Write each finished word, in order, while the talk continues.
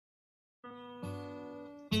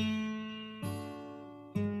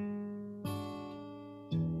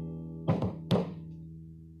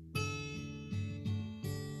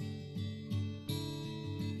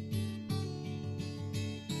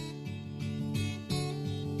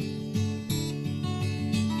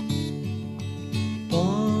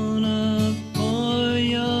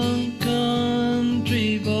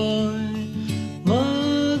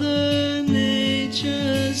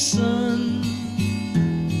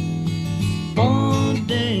All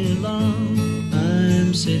day long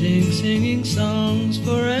I'm sitting singing songs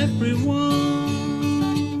for everyone.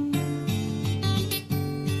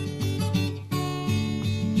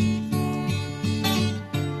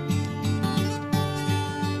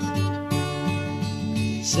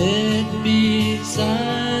 Sit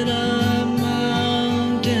beside a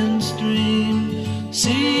mountain stream,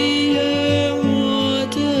 see her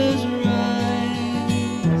waters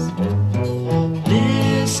rise.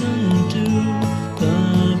 Listen to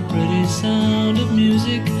the pretty sound of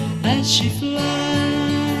music as she flies.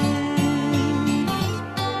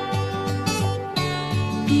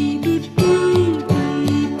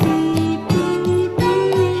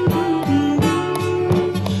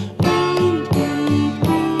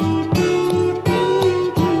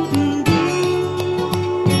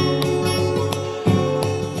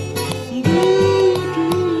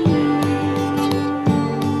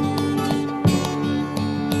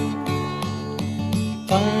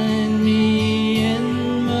 Find me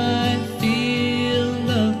in my field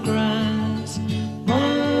of grass,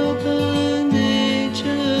 Mother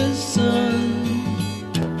Nature's son.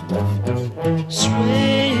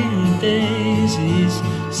 Swaying daisies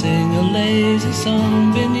sing a lazy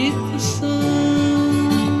song beneath the sun.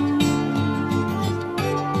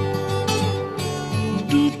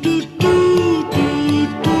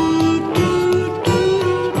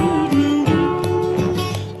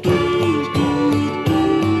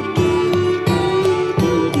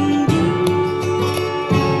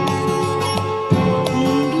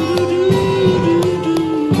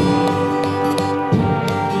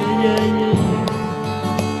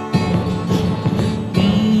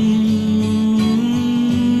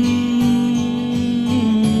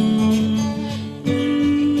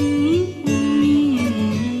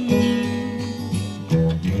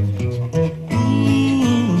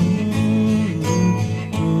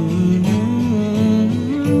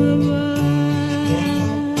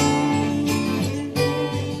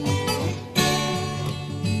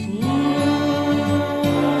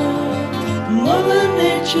 Mother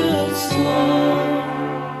Nature's song.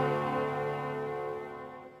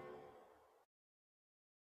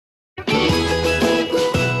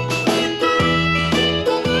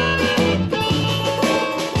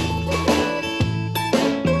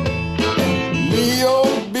 Leo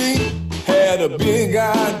B had a big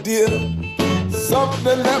idea,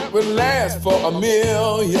 something that would last for a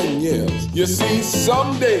million years. You see,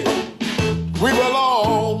 someday we will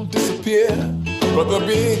all disappear, but the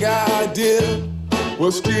big idea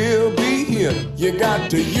will still be here. You got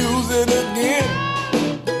to use it again.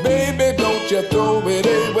 Baby, don't you throw it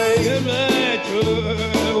away.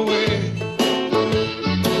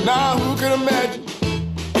 Now who can imagine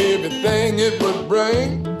everything it would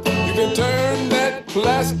bring? You can turn that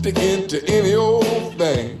plastic into any old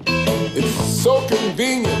thing. It's so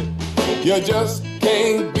convenient, you just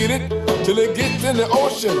can't beat it till it gets in the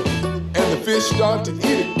ocean and the fish start to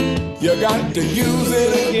eat it. You got to use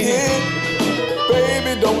it again.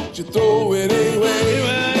 Baby, don't you throw it away.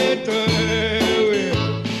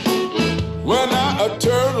 Well, now a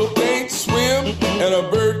turtle can't swim and a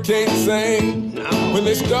bird can't sing when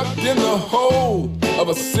they're stuck in the hole of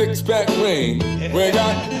a six-pack ring. We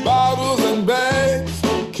got bottles and bags,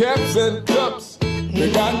 caps and cups.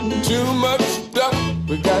 We got too much stuff,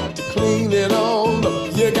 we got to clean it all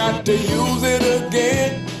up. You got to use it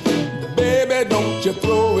again. Baby, don't you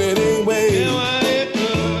throw it away.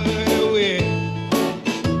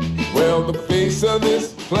 Well, the face of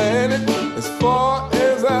this planet, as far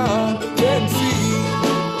as I can see,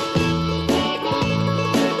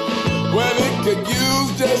 well, it could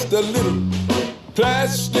use just a little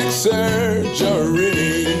plastic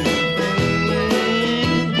surgery.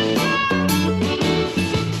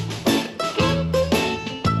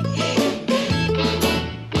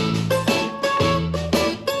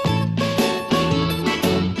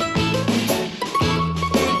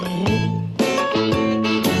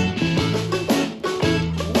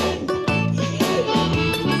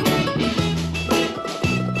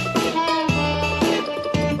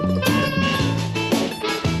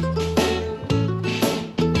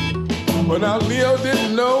 Well, now Leo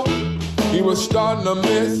didn't know he was starting to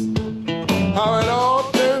miss. How it all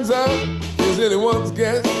turns out is anyone's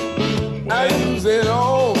guess. I use it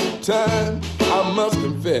all the time, I must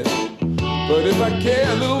confess. But if I care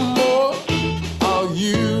a little more, I'll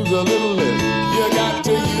use a little less. You got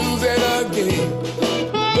to use it again.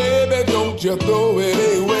 Baby, don't you throw it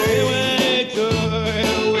away.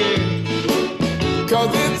 Cause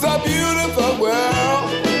it's a beautiful world.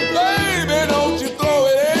 Baby, don't you throw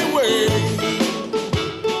it away.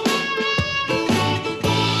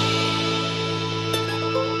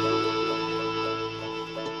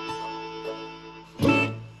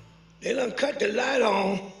 done cut the light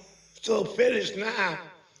on, so finish now.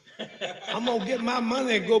 I'm gonna get my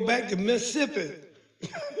money and go back to Mississippi.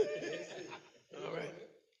 All right.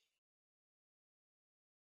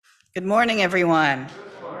 Good morning, everyone.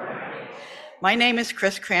 My name is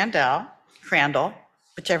Chris Crandall,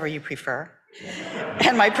 whichever you prefer,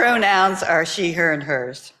 and my pronouns are she, her, and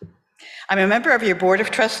hers. I'm a member of your Board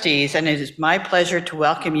of Trustees, and it is my pleasure to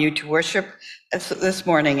welcome you to worship this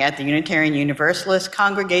morning at the Unitarian Universalist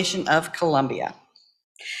Congregation of Columbia.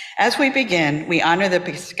 As we begin, we honor the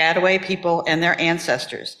Piscataway people and their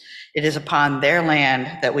ancestors. It is upon their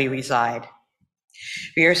land that we reside.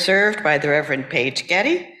 We are served by the Reverend Paige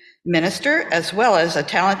Getty, minister, as well as a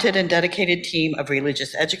talented and dedicated team of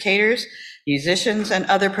religious educators, musicians, and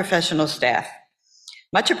other professional staff.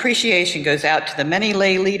 Much appreciation goes out to the many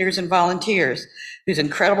lay leaders and volunteers whose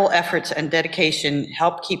incredible efforts and dedication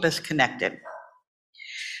help keep us connected.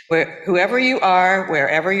 Whoever you are,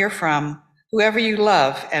 wherever you're from, whoever you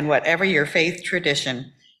love, and whatever your faith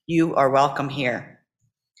tradition, you are welcome here.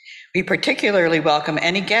 We particularly welcome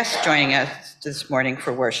any guests joining us this morning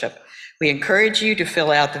for worship. We encourage you to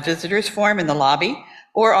fill out the visitors form in the lobby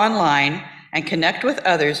or online and connect with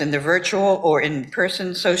others in the virtual or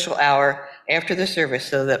in-person social hour after the service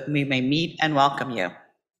so that we may meet and welcome you.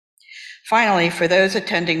 Finally, for those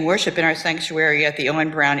attending worship in our sanctuary at the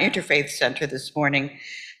Owen Brown Interfaith Center this morning,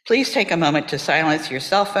 please take a moment to silence your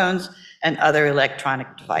cell phones and other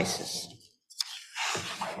electronic devices.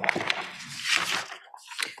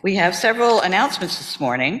 We have several announcements this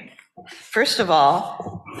morning. First of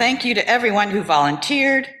all, thank you to everyone who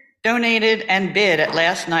volunteered, donated, and bid at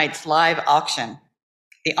last night's live auction.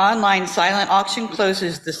 The online silent auction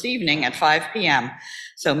closes this evening at 5 p.m.,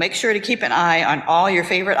 so make sure to keep an eye on all your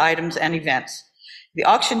favorite items and events. The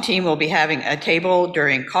auction team will be having a table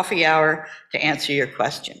during coffee hour to answer your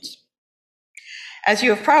questions. As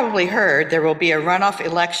you have probably heard, there will be a runoff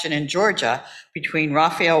election in Georgia between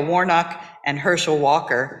Raphael Warnock and Herschel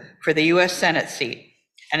Walker for the U.S. Senate seat,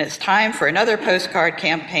 and it's time for another postcard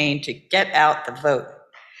campaign to get out the vote.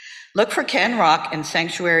 Look for Ken Rock in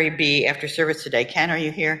Sanctuary B after service today. Ken, are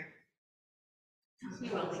you here?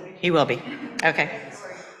 He will be. Okay.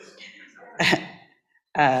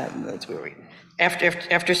 That's where we.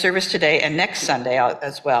 After service today and next Sunday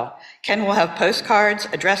as well. Ken will have postcards,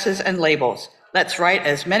 addresses, and labels. Let's write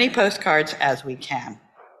as many postcards as we can.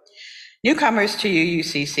 Newcomers to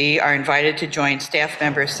UUCC are invited to join staff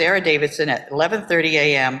member Sarah Davidson at 11:30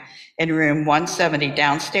 a.m. in room 170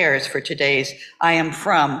 downstairs for today's I Am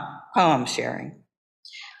From poem sharing.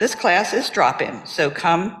 This class is drop-in, so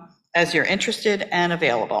come as you're interested and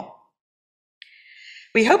available.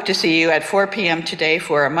 We hope to see you at 4 p.m. today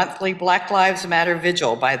for a monthly Black Lives Matter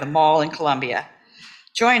vigil by the Mall in Columbia.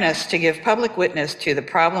 Join us to give public witness to the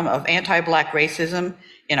problem of anti-Black racism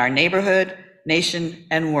in our neighborhood, nation,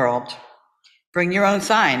 and world. Bring your own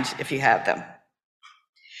signs if you have them.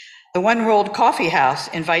 The One World Coffee House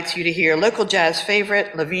invites you to hear local jazz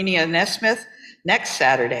favorite Lavinia Nesmith next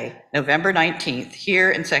Saturday, November 19th, here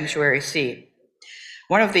in Sanctuary C.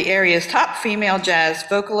 One of the area's top female jazz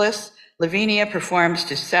vocalists, Lavinia performs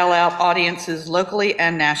to sell out audiences locally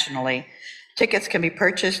and nationally. Tickets can be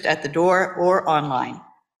purchased at the door or online.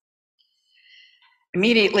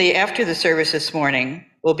 Immediately after the service this morning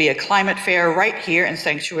will be a climate fair right here in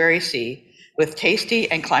Sanctuary C with tasty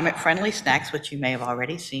and climate-friendly snacks, which you may have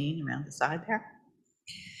already seen around the side there,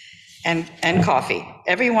 and coffee.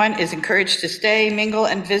 Everyone is encouraged to stay, mingle,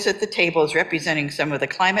 and visit the tables representing some of the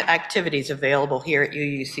climate activities available here at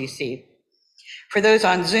UUCC. For those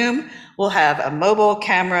on Zoom, we'll have a mobile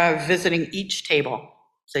camera visiting each table,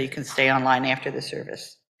 so you can stay online after the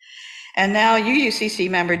service. And now UUCC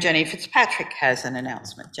member Jenny Fitzpatrick has an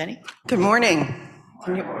announcement. Jenny? Good morning.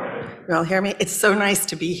 Can you all hear me? It's so nice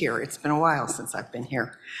to be here. It's been a while since I've been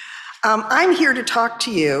here. I'm here to talk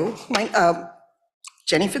to you.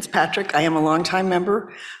 Jenny Fitzpatrick, I am a longtime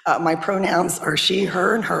member. My pronouns are she,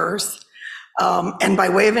 her, and hers. And by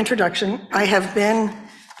way of introduction, I have been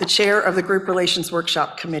the chair of the Group Relations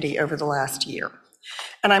Workshop Committee over the last year.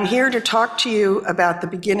 And I'm here to talk to you about the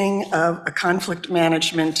beginning of a conflict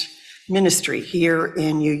management ministry here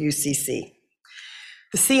in UUCC.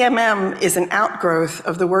 The CMM is an outgrowth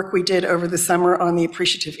of the work we did over the summer on the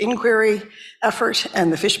Appreciative Inquiry effort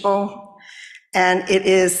and the Fishbowl, and it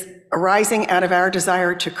is arising out of our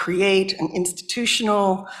desire to create an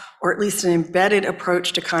institutional, or at least an embedded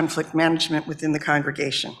approach to conflict management within the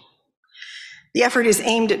congregation. The effort is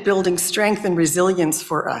aimed at building strength and resilience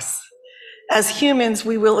for us. As humans,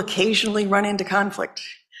 we will occasionally run into conflict.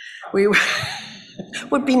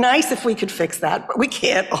 Would be nice if we could fix that, but we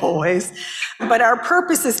can't always. But our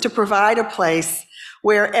purpose is to provide a place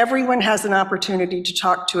where everyone has an opportunity to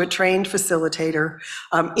talk to a trained facilitator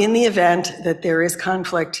in the event that there is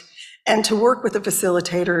conflict, and to work with a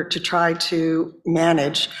facilitator to try to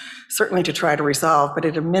manage, certainly to try to resolve, but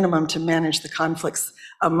at a minimum to manage the conflicts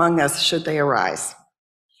among us should they arise.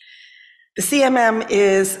 The CMM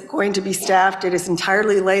is going to be staffed, it is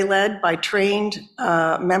entirely lay-led by trained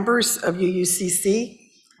members of UUCC.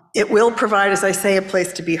 It will provide, as I say, a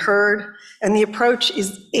place to be heard, and the approach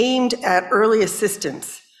is aimed at early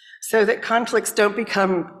assistance so that conflicts don't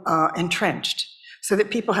become entrenched, so that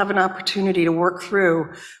people have an opportunity to work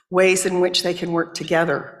through ways in which they can work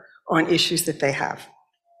together on issues that they have.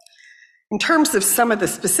 In terms of some of the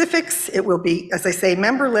specifics, it will be, as I say,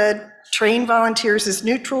 member-led, trained volunteers as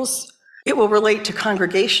neutrals. It will relate to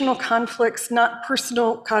congregational conflicts, not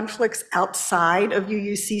personal conflicts outside of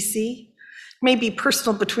UUCC. It may be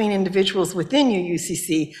personal between individuals within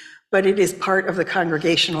UUCC, but it is part of the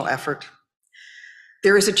congregational effort.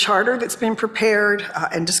 There is a charter that's been prepared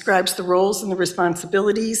and describes the roles and the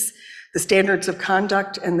responsibilities, the standards of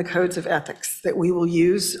conduct, and the codes of ethics that we will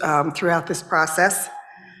use throughout this process.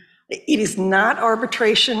 It is not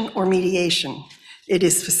arbitration or mediation. It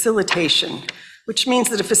is facilitation, which means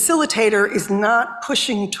that a facilitator is not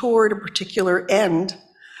pushing toward a particular end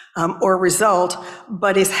or result,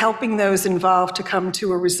 but is helping those involved to come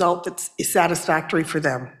to a result that is satisfactory for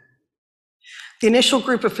them. The initial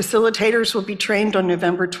group of facilitators will be trained on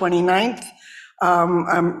November 29th.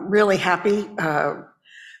 I'm really happy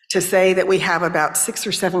to say that we have about 6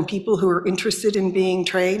 or 7 people who are interested in being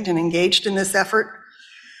trained and engaged in this effort.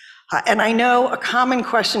 And I know a common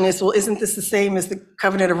question is, well, isn't this the same as the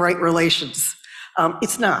Covenant of Right Relations?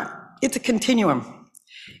 It's not. It's a continuum.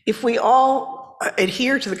 If we all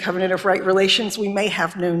adhere to the Covenant of Right Relations, we may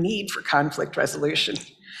have no need for conflict resolution.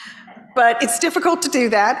 But it's difficult to do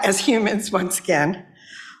that as humans, once again.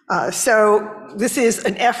 So this is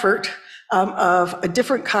an effort of a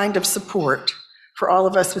different kind of support for all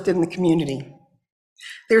of us within the community.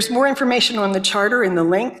 There's more information on the charter in the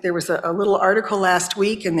link. There was a little article last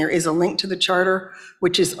week, and there is a link to the charter,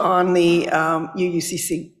 which is on the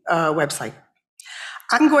UUCC website.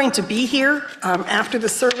 I'm going to be here after the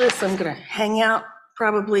service. I'm going to hang out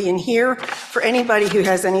probably in here for anybody who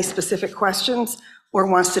has any specific questions or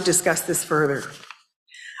wants to discuss this further.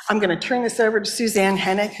 I'm going to turn this over to Suzanne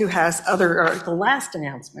Hennig, who has the last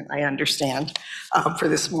announcement, I understand, for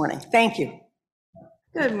this morning. Thank you.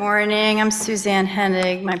 Good morning. I'm Suzanne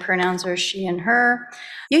Hennig. My pronouns are she and her.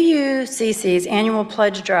 UUCC's annual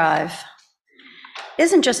pledge drive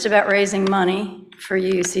isn't just about raising money for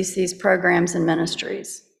UUCC's programs and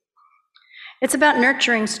ministries. It's about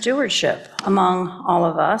nurturing stewardship among all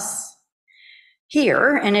of us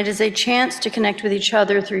here, and it is a chance to connect with each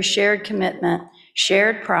other through shared commitment,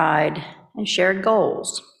 shared pride, and shared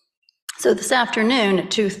goals. So this afternoon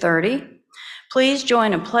at 2:30, please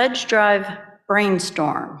join a pledge drive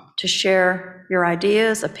brainstorm to share your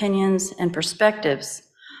ideas, opinions, and perspectives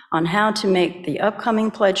on how to make the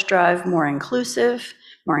upcoming pledge drive more inclusive,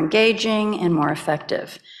 more engaging, and more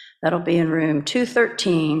effective. That'll be in room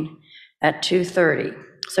 213 at 2:30.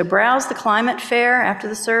 So browse the climate fair after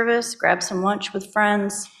the service, grab some lunch with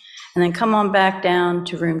friends, and then come on back down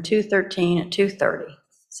to room 213 at 2:30.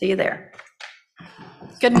 See you there.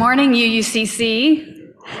 Good morning, UUCC.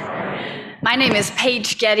 My name is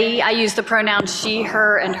Paige Getty. I use the pronouns she,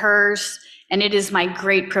 her, and hers, and it is my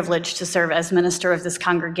great privilege to serve as minister of this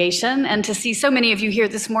congregation and to see so many of you here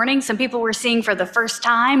this morning. Some people we're seeing for the first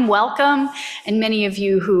time, welcome, and many of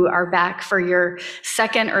you who are back for your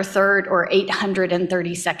second or third or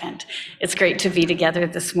 832nd. It's great to be together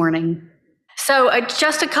this morning. So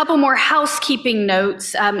just a couple more housekeeping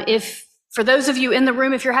notes. For those of you in the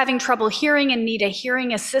room, if you're having trouble hearing and need a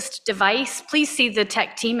hearing assist device, please see the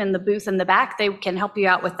tech team in the booth in the back. They can help you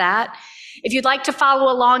out with that. If you'd like to follow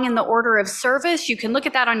along in the order of service, you can look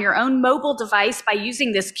at that on your own mobile device by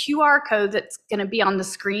using this QR code that's going to be on the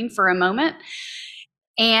screen for a moment.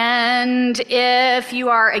 And if you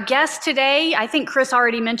are a guest today, I think Chris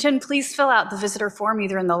already mentioned, please fill out the visitor form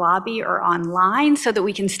either in the lobby or online so that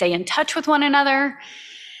we can stay in touch with one another.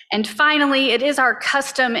 And finally, it is our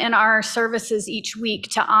custom in our services each week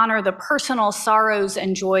to honor the personal sorrows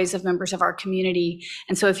and joys of members of our community.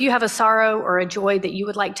 And so if you have a sorrow or a joy that you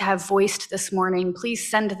would like to have voiced this morning,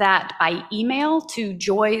 please send that by email to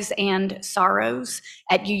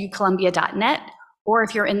joysandsorrows@uucolumbia.net. Or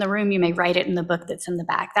if you're in the room, you may write it in the book that's in the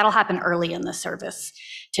back. That'll happen early in the service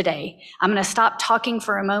today. I'm going to stop talking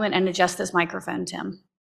for a moment and adjust this microphone, Tim.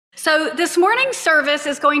 So this morning's service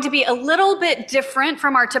is going to be a little bit different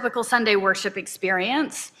from our typical Sunday worship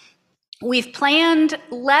experience. We've planned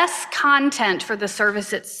less content for the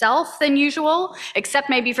service itself than usual,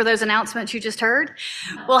 except maybe for those announcements you just heard.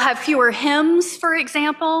 We'll have fewer hymns, for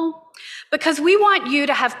example, because we want you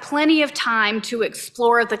to have plenty of time to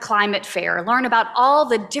explore the climate fair, learn about all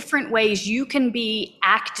the different ways you can be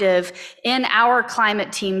active in our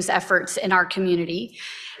climate team's efforts in our community,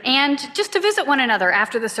 and just to visit one another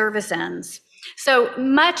after the service ends. So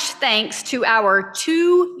much thanks to our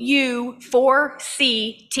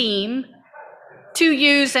 2U4C team, 2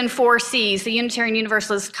 U's and 4 C's, the Unitarian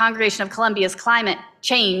Universalist Congregation of Columbia's climate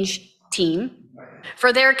change team,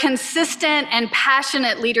 for their consistent and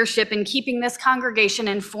passionate leadership in keeping this congregation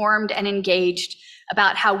informed and engaged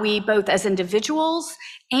about how we, both as individuals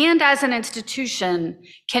and as an institution,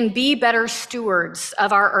 can be better stewards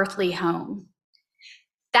of our earthly home.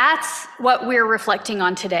 That's what we're reflecting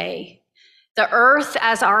on today. The earth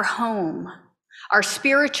as our home, our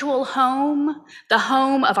spiritual home, the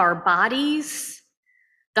home of our bodies,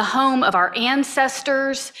 the home of our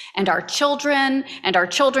ancestors and our children and our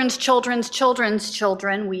children's children's children's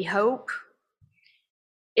children, we hope.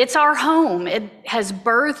 It's our home. It has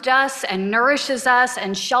birthed us and nourishes us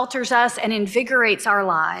and shelters us and invigorates our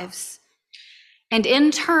lives. And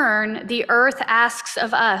in turn, the earth asks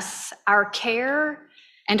of us our care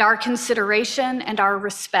and our consideration and our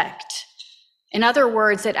respect. In other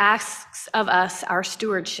words, it asks of us our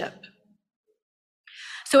stewardship.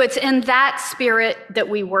 So it's in that spirit that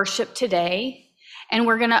we worship today. And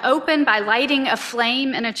we're going to open by lighting a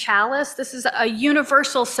flame in a chalice. This is a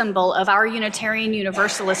universal symbol of our Unitarian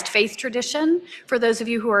Universalist faith tradition, for those of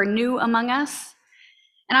you who are new among us.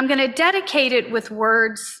 And I'm going to dedicate it with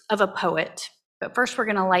words of a poet. But first, we're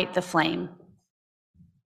going to light the flame.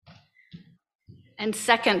 And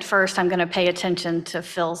second, first, I'm going to pay attention to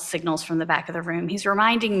Phil's signals from the back of the room. He's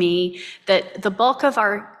reminding me that the bulk of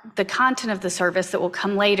the content of the service that will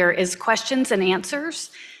come later is questions and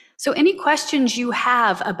answers. So any questions you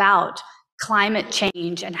have about climate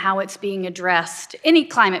change and how it's being addressed, any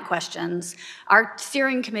climate questions, our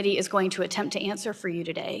steering committee is going to attempt to answer for you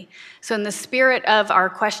today. So in the spirit of our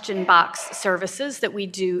question box services that we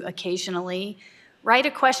do occasionally, write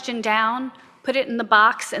a question down, put it in the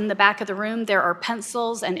box in the back of the room. There are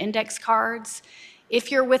pencils and index cards.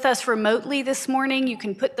 If you're with us remotely this morning, you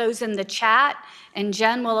can put those in the chat, and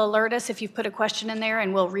Jen will alert us if you've put a question in there,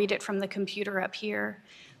 and we'll read it from the computer up here.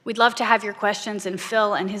 We'd love to have your questions, and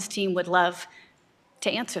Phil and his team would love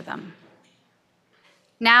to answer them.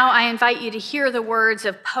 Now I invite you to hear the words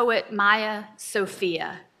of poet Maya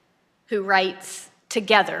Sophia, who writes,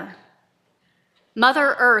 "Together,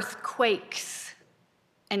 Mother Earth quakes,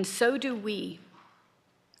 and so do we.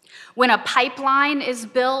 When a pipeline is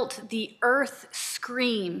built, the earth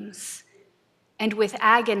screams, and with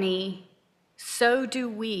agony, so do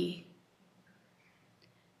we.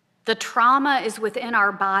 The trauma is within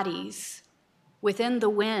our bodies, within the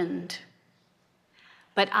wind.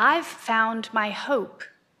 But I've found my hope,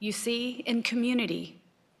 you see, in community.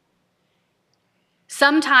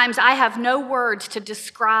 Sometimes I have no words to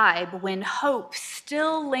describe when hope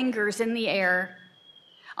still lingers in the air.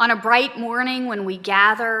 On a bright morning when we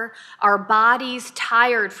gather, our bodies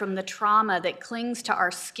tired from the trauma that clings to our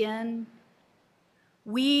skin,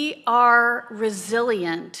 we are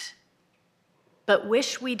resilient, but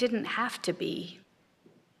wish we didn't have to be.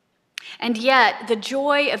 And yet, the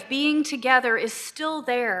joy of being together is still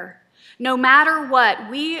there. No matter what,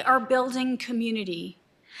 we are building community.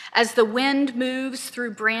 As the wind moves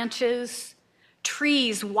through branches,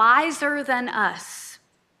 trees wiser than us,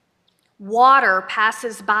 water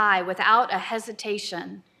passes by without a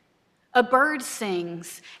hesitation. A bird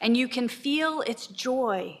sings, and you can feel its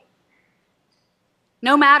joy.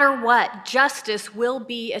 No matter what, justice will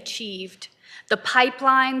be achieved. The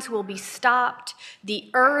pipelines will be stopped, the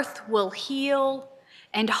earth will heal,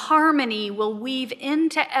 and harmony will weave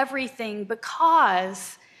into everything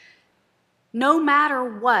because no matter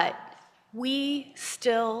what, we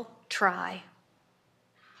still try.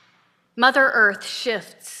 Mother Earth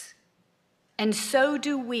shifts, and so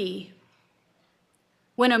do we.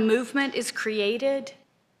 When a movement is created,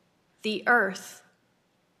 the earth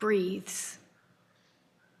breathes.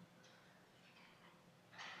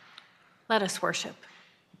 Let us worship.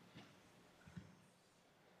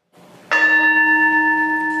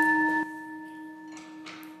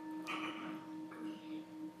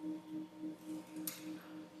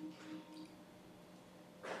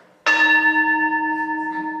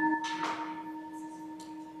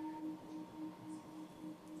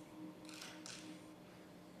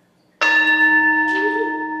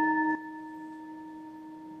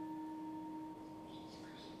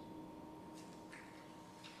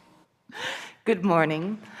 Good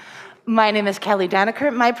morning. My name is Kelly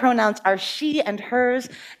Danaker. My pronouns are she and hers,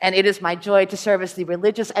 and it is my joy to serve as the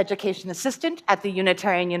religious education assistant at the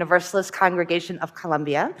Unitarian Universalist Congregation of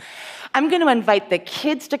Columbia. I'm going to invite the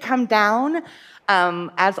kids to come down.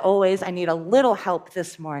 As always, I need a little help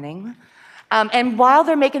this morning. And while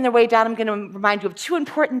they're making their way down, I'm going to remind you of two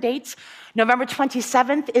important dates. November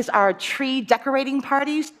 27th is our tree decorating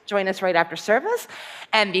party. Join us right after service.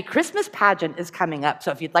 And the Christmas pageant is coming up.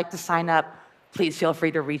 So if you'd like to sign up, please feel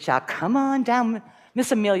free to reach out. Come on down.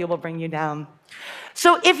 Miss Amelia will bring you down.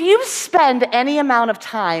 So if you spend any amount of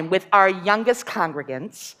time with our youngest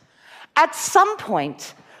congregants, at some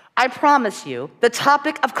point, I promise you, the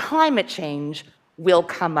topic of climate change will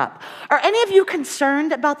come up. Are any of you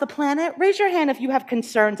concerned about the planet? Raise your hand if you have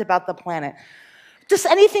concerns about the planet. Just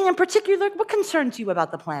anything in particular? What concerns you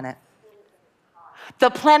about the planet?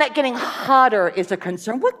 The planet getting hotter is a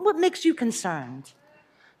concern. What makes you concerned?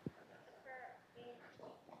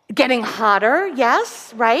 Getting hotter,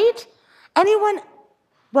 yes, right? Anyone?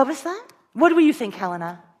 What was that? What do you think,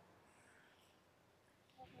 Helena?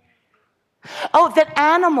 Oh, that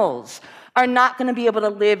animals are not going to be able to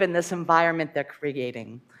live in this environment they're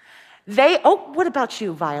creating. What about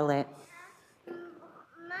you, Violet?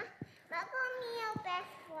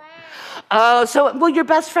 Oh, well, your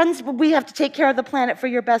best friends, we have to take care of the planet for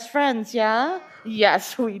your best friends, yeah?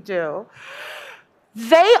 Yes, we do.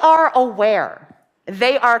 They are aware,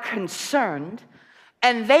 they are concerned,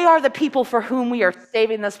 and they are the people for whom we are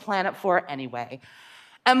saving this planet for anyway.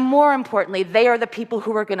 And more importantly, they are the people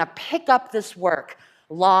who are going to pick up this work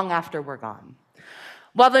long after we're gone.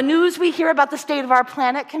 While the news we hear about the state of our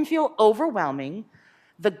planet can feel overwhelming,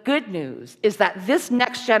 the good news is that this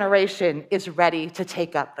next generation is ready to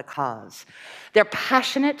take up the cause. They're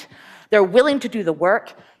passionate, they're willing to do the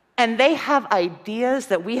work, and they have ideas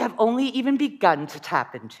that we have only even begun to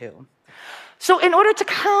tap into. So in order to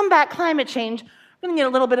combat climate change, we're going to need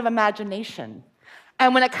a little bit of imagination.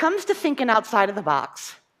 And when it comes to thinking outside of the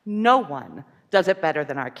box, no one does it better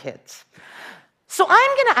than our kids. So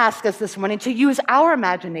I'm going to ask us this morning to use our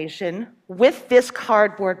imagination with this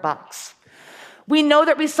cardboard box. We know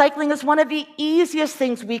that recycling is one of the easiest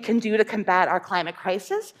things we can do to combat our climate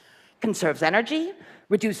crisis. It conserves energy,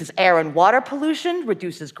 reduces air and water pollution,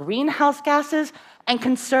 reduces greenhouse gases, and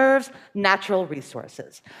conserves natural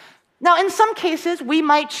resources. Now, in some cases, we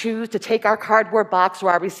might choose to take our cardboard box or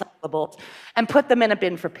our recyclables and put them in a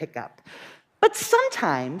bin for pickup. But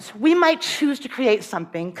sometimes we might choose to create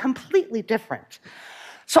something completely different.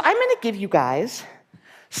 So I'm going to give you guys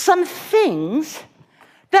some things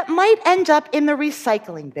that might end up in the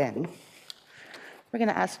recycling bin. We're going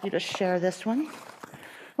to ask you to share this one.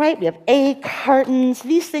 Right? We have egg cartons.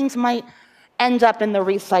 These things might end up in the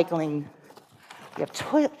recycling. We have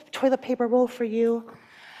toilet paper roll for you.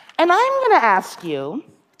 And I'm going to ask you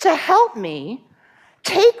to help me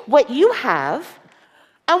take what you have,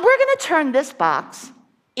 and we're going to turn this box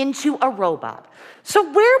into a robot. So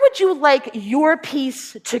where would you like your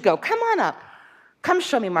piece to go? Come on up. Come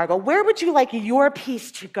show me, Margot. Where would you like your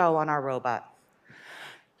piece to go on our robot?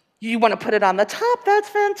 You want to put it on the top? That's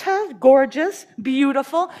fantastic. Gorgeous.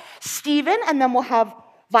 Beautiful. Stephen, and then we'll have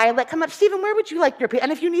Violet come up. Stephen, where would you like your piece?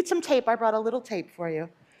 And if you need some tape, I brought a little tape for you.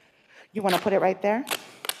 You want to put it right there?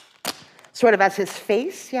 Sort of as his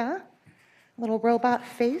face, yeah? Little robot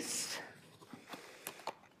face.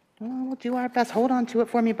 Oh, we'll do our best. Hold on to it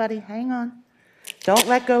for me, buddy. Hang on. Don't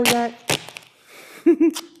let go yet.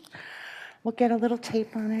 We'll get a little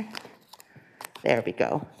tape on it. There we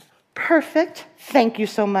go. Perfect. Thank you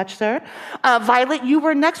so much, sir. Violet, you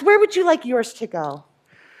were next. Where would you like yours to go?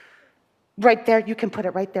 Right there. You can put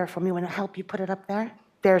it right there for me. Want to help you put it up there?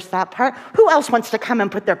 There's that part. Who else wants to come and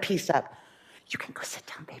put their piece up? You can go sit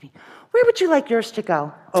down, baby. Where would you like yours to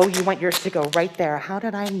go? Oh, you want yours to go right there. How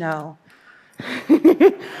did I know?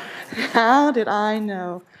 How did I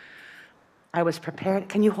know? I was prepared.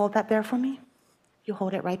 Can you hold that there for me? You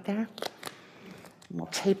hold it right there. We'll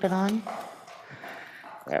tape it on.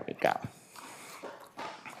 There we go.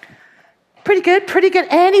 Pretty good, pretty good.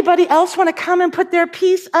 Anybody else want to come and put their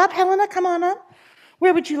piece up? Helena, come on up.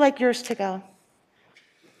 Where would you like yours to go?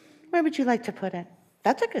 Where would you like to put it?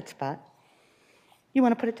 That's a good spot. You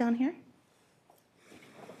want to put it down here?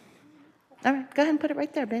 All right, go ahead and put it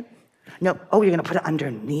right there, babe. No, oh, you're going to put it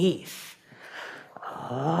underneath.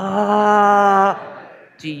 Oh,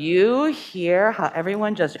 do you hear how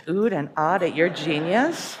everyone just oohed and awed at your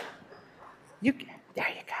genius? There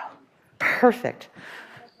you go. Perfect.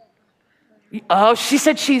 Oh, she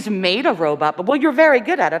said she's made a robot, but well, you're very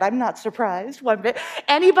good at it. I'm not surprised one bit.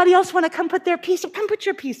 Anybody else want to come put their piece up? Come put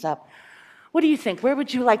your piece up. What do you think? Where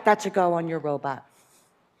would you like that to go on your robot?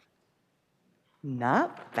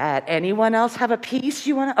 Not bad. Anyone else have a piece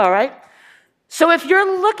you want to? All right. So if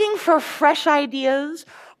you're looking for fresh ideas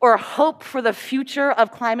or hope for the future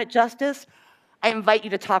of climate justice, I invite you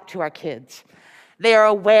to talk to our kids. They are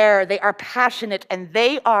aware, they are passionate, and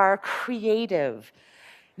they are creative.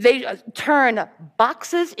 They turn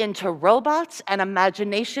boxes into robots and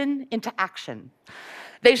imagination into action.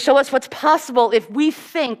 They show us what's possible if we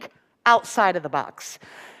think outside of the box.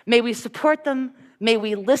 May we support them, may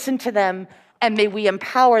we listen to them, and may we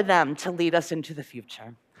empower them to lead us into the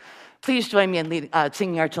future. Please join me in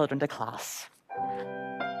singing our children to class.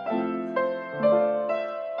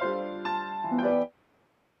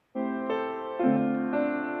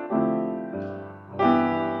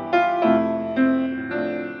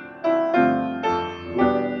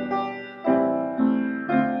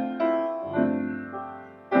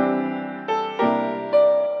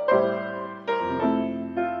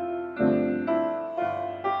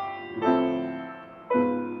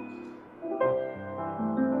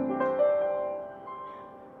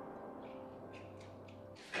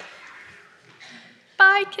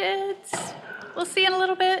 Bye, kids. We'll see you in a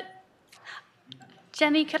little bit.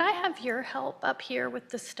 Jenny, could I have your help up here with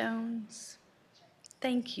the stones?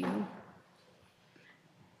 Thank you.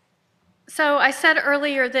 So I said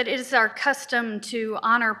earlier that it is our custom to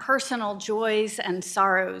honor personal joys and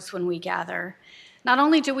sorrows when we gather. Not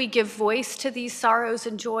only do we give voice to these sorrows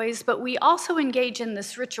and joys, but we also engage in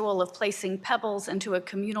this ritual of placing pebbles into a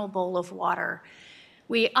communal bowl of water.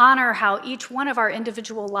 We honor how each one of our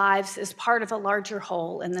individual lives is part of a larger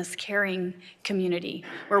whole in this caring community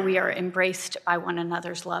where we are embraced by one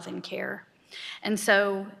another's love and care. And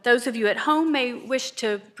so those of you at home may wish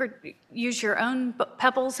to use your own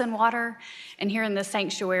pebbles in water. And here in the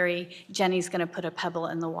sanctuary, Jenny's going to put a pebble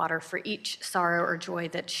in the water for each sorrow or joy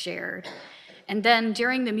that's shared. And then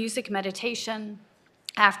during the music meditation,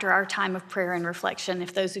 after our time of prayer and reflection,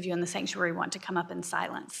 if those of you in the sanctuary want to come up in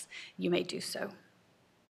silence, you may do so.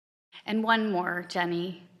 And one more,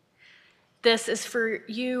 Jenny. This is for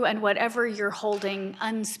you and whatever you're holding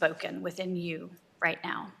unspoken within you right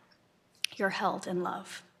now. You're held in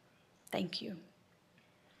love. Thank you.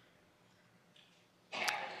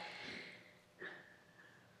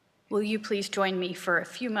 Will you please join me for a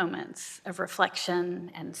few moments of reflection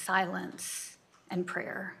and silence and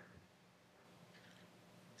prayer?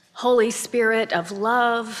 Holy Spirit of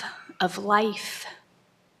love, of life,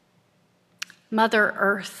 Mother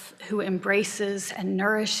Earth who embraces and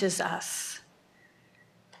nourishes us,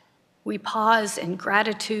 we pause in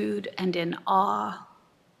gratitude and in awe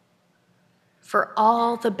for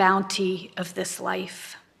all the bounty of this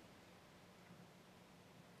life.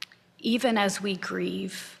 Even as we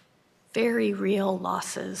grieve very real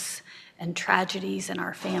losses and tragedies in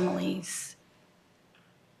our families,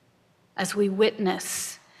 as we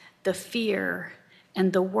witness the fear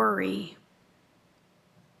and the worry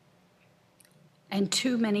and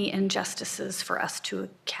too many injustices for us to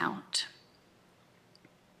count.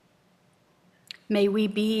 May we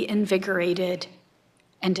be invigorated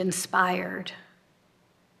and inspired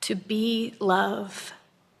to be love,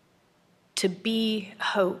 to be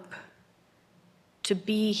hope, to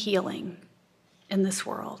be healing in this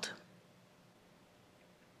world.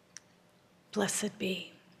 Blessed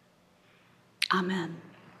be. Amen.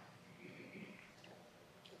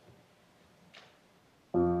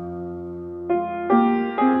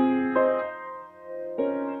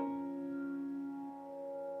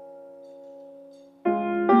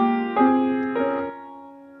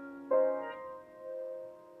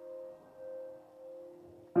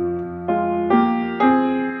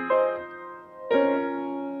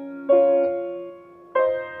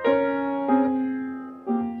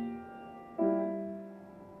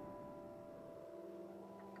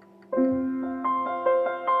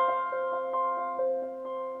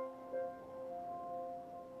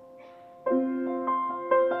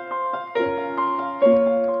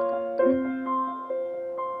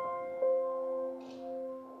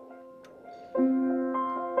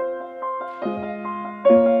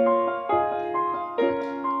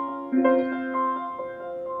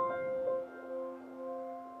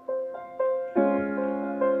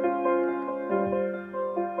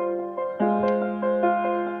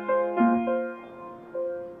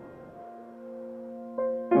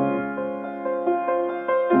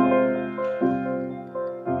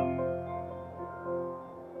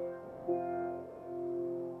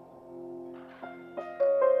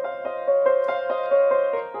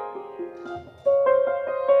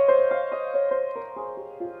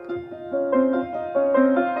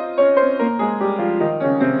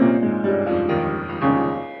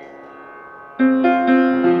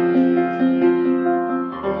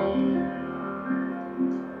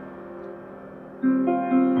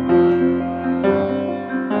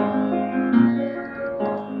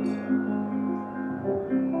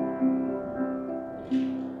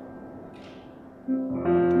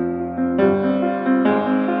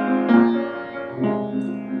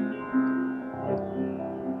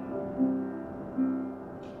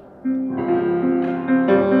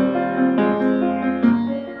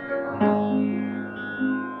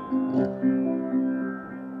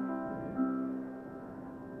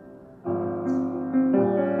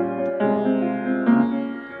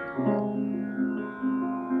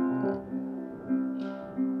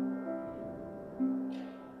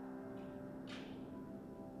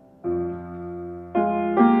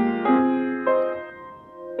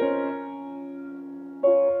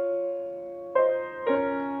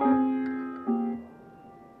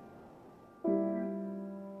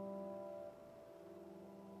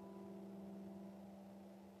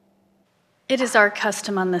 It is our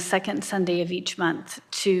custom on the second Sunday of each month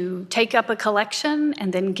to take up a collection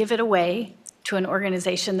and then give it away to an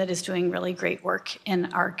organization that is doing really great work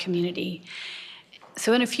in our community.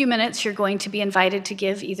 So in a few minutes, you're going to be invited to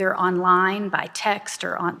give either online, by text,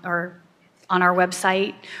 or on our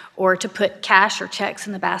website, or to put cash or checks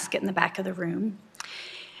in the basket in the back of the room.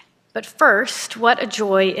 But first, what a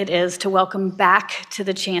joy it is to welcome back to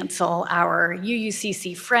the chancel our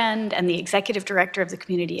UUCC friend and the executive director of the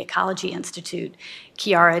Community Ecology Institute,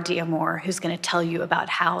 Chiara D'Amore, who's going to tell you about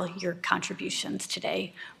how your contributions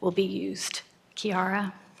today will be used.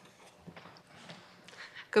 Chiara?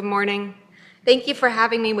 Good morning. Thank you for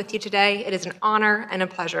having me with you today. It is an honor and a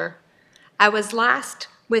pleasure. I was last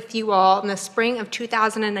with you all in the spring of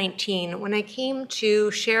 2019 when I came to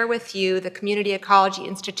share with you the Community Ecology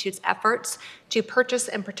Institute's efforts to purchase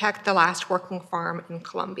and protect the last working farm in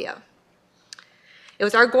Colombia. It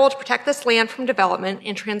was our goal to protect this land from development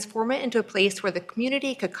and transform it into a place where the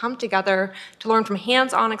community could come together to learn from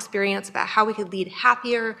hands-on experience about how we could lead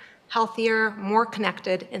happier, healthier, more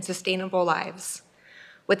connected, and sustainable lives.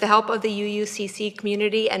 With the help of the UUCC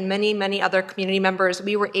community and many, many other community members,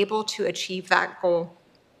 we were able to achieve that goal.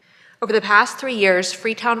 Over the past 3 years,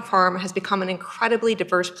 Freetown Farm has become an incredibly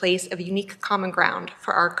diverse place of unique common ground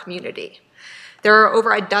for our community. There are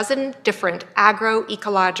over a dozen different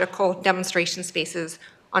agroecological demonstration spaces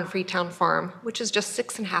on Freetown Farm, which is just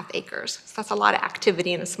 6.5 acres. So that's a lot of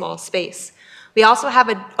activity in a small space. We also have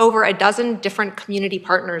over a dozen different community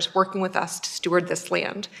partners working with us to steward this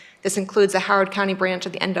land. This includes the Howard County branch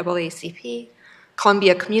of the NAACP,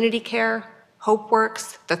 Columbia Community Care,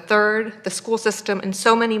 HopeWorks, the Third, the school system, and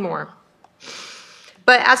so many more.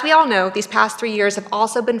 But as we all know, these past 3 years have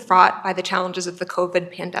also been fraught by the challenges of the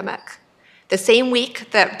COVID pandemic. The same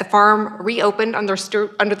week that the farm reopened under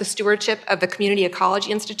the stewardship of the Community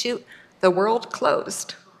Ecology Institute, the world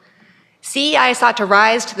closed. CEI sought to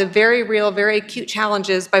rise to the very real, very acute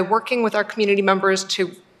challenges by working with our community members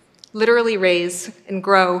to literally raise and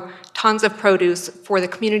grow tons of produce for the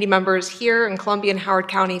community members here in Columbia and Howard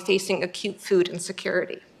County facing acute food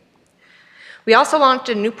insecurity. We also launched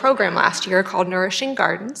a new program last year called Nourishing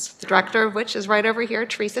Gardens, the director of which is right over here,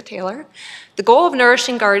 Teresa Taylor. The goal of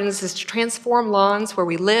Nourishing Gardens is to transform lawns where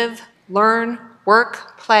we live, learn,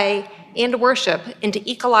 work, play, and worship into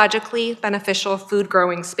ecologically beneficial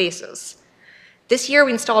food-growing spaces. This year,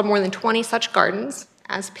 we installed more than 20 such gardens.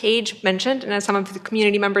 As Paige mentioned, and as some of the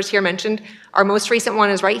community members here mentioned, our most recent one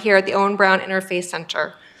is right here at the Owen Brown Interfaith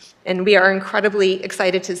Center, and we are incredibly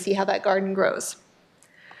excited to see how that garden grows.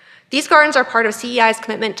 These gardens are part of CEI's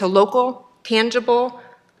commitment to local, tangible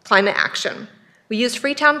climate action. We use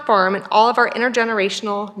Freetown Farm and all of our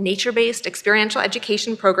intergenerational, nature-based experiential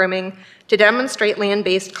education programming to demonstrate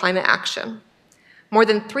land-based climate action. More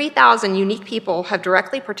than 3,000 unique people have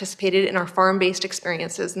directly participated in our farm-based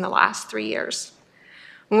experiences in the last 3 years.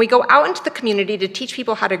 When we go out into the community to teach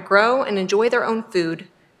people how to grow and enjoy their own food,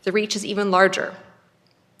 the reach is even larger.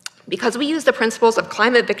 Because we use the principles of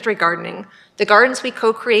climate victory gardening, the gardens we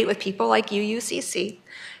co-create with people like UUCC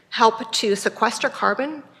help to sequester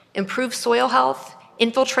carbon, improve soil health,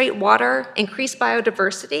 infiltrate water, increase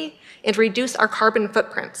biodiversity, and reduce our carbon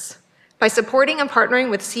footprints. By supporting and partnering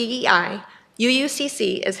with CEI,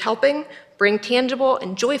 UUCC is helping bring tangible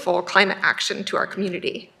and joyful climate action to our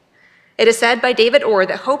community. It is said by David Orr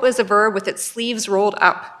that hope is a verb with its sleeves rolled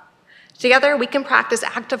up. Together, we can practice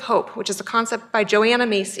active hope, which is a concept by Joanna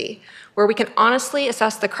Macy, where we can honestly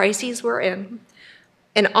assess the crises we're in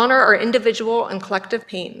and honor our individual and collective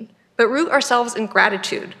pain, but root ourselves in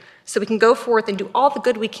gratitude so we can go forth and do all the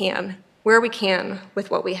good we can, where we can,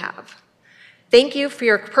 with what we have. Thank you for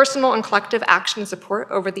your personal and collective action and support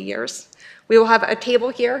over the years. We will have a table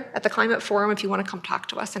here at the Climate Forum if you want to come talk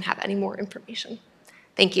to us and have any more information.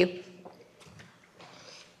 Thank you.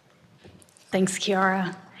 Thanks,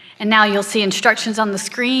 Chiara. And now you'll see instructions on the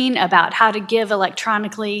screen about how to give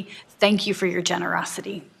electronically. Thank you for your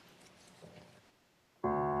generosity.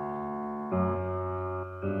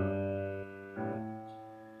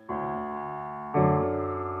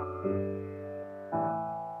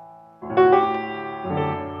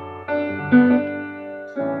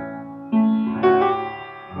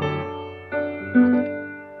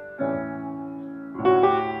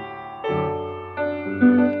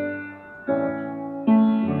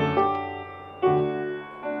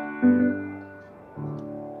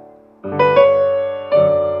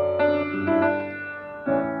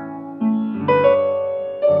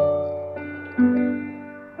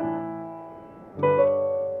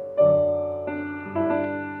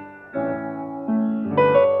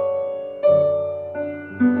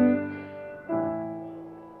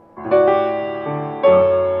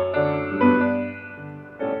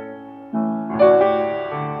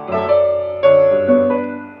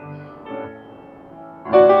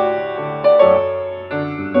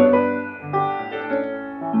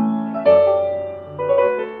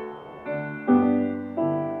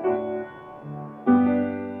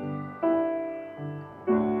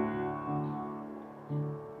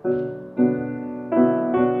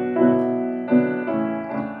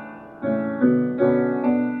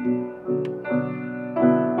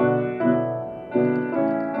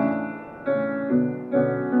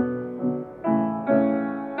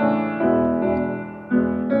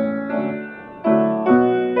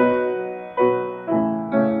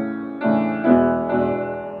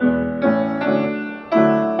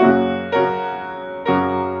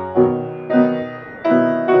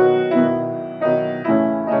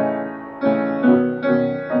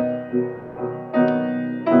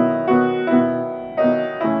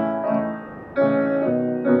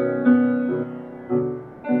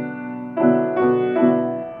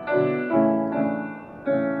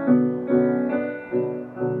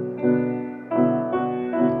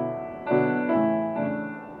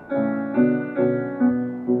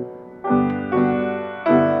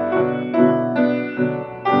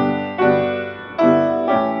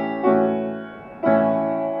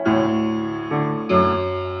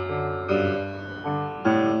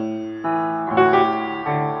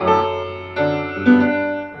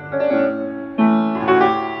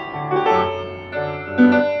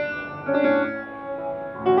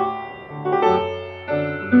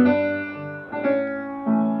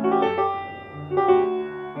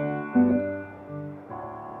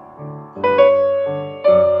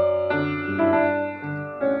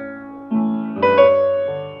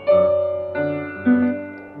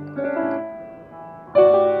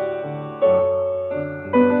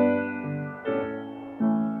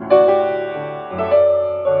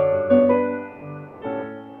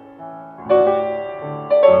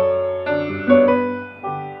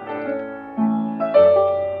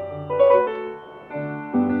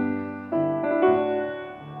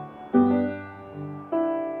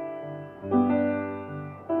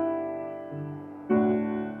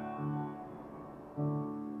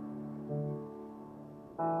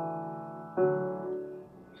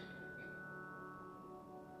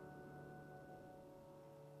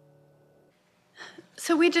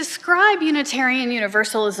 So we describe Unitarian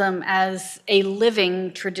Universalism as a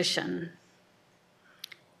living tradition.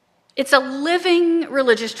 It's a living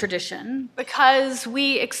religious tradition because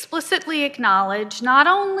we explicitly acknowledge not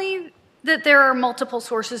only that there are multiple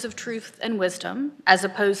sources of truth and wisdom, as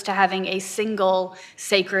opposed to having a single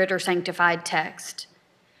sacred or sanctified text,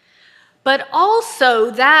 but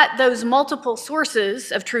also that those multiple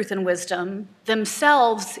sources of truth and wisdom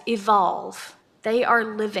themselves evolve. They are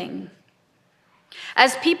living.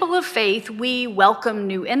 As people of faith, we welcome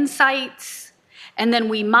new insights, and then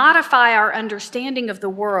we modify our understanding of the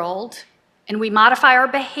world, and we modify our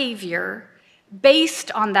behavior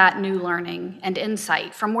based on that new learning and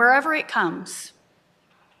insight from wherever it comes.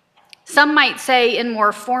 Some might say in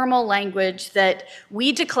more formal language that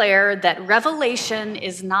we declare that revelation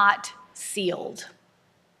is not sealed.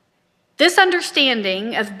 This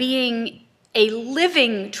understanding of being a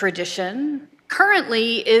living tradition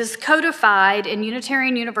currently is codified in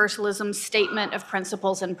Unitarian Universalism's Statement of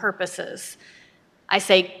Principles and Purposes. I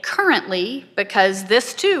say currently because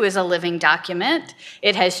this too is a living document.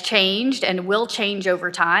 It has changed and will change over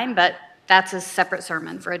time, but that's a separate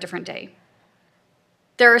sermon for a different day.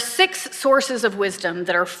 There are 6 sources of wisdom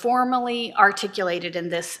that are formally articulated in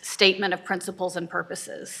this Statement of Principles and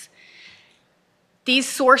Purposes. These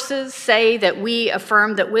sources say that we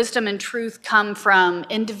affirm that wisdom and truth come from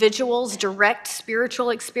individuals' direct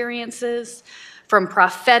spiritual experiences, from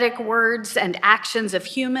prophetic words and actions of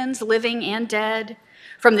humans, living and dead,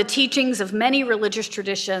 from the teachings of many religious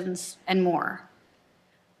traditions, and more.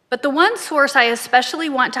 But the one source I especially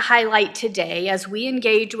want to highlight today as we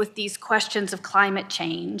engage with these questions of climate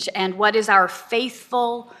change and what is our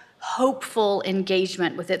faithful, hopeful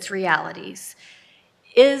engagement with its realities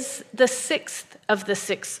is the 6th of the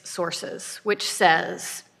 6 sources, which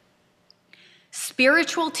says,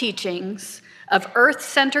 spiritual teachings of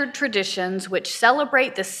earth-centered traditions which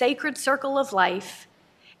celebrate the sacred circle of life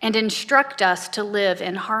and instruct us to live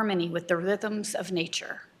in harmony with the rhythms of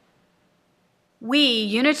nature. We,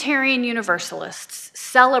 Unitarian Universalists,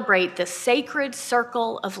 celebrate the sacred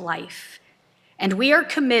circle of life, and we are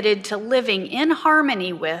committed to living in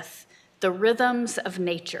harmony with the rhythms of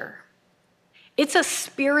nature. It's a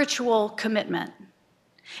spiritual commitment.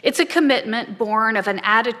 It's a commitment born of an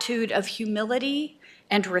attitude of humility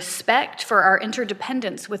and respect for our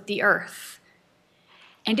interdependence with the earth.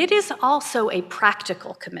 And it is also a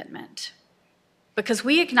practical commitment because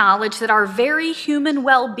we acknowledge that our very human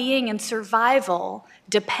well-being and survival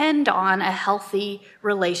depend on a healthy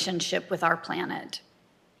relationship with our planet.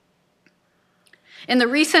 In the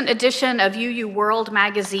recent edition of UU World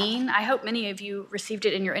magazine, I hope many of you received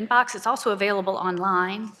it in your inbox. It's also available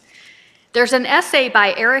online. There's an essay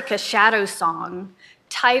by Erica Shadowsong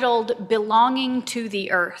titled Belonging to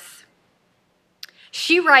the Earth.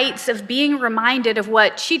 She writes of being reminded of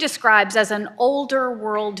what she describes as an older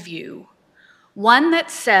worldview, one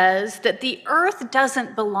that says that the earth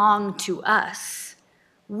doesn't belong to us.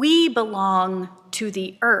 We belong to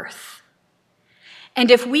the earth. And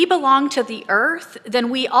if we belong to the earth, then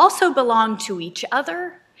we also belong to each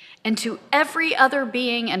other and to every other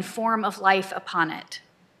being and form of life upon it.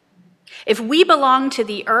 If we belong to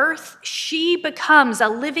the earth, she becomes a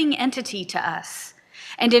living entity to us,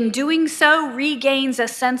 and in doing so, regains a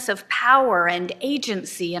sense of power and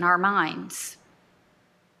agency in our minds.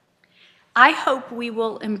 I hope we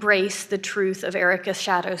will embrace the truth of Erica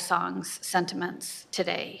Shadowsong's sentiments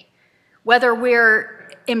today, whether we're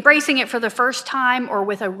embracing it for the first time or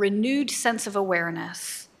with a renewed sense of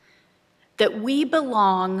awareness that we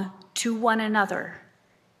belong to one another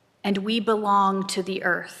and we belong to the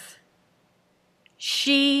earth.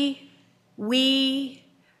 We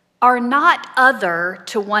are not other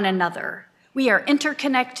to one another. We are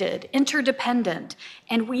interconnected, interdependent,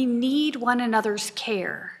 and we need one another's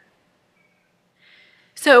care.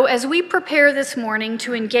 So as we prepare this morning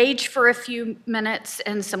to engage for a few minutes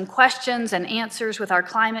in some questions and answers with our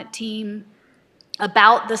climate team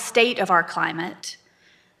about the state of our climate,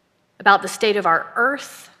 about the state of our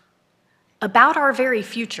earth, about our very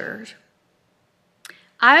future,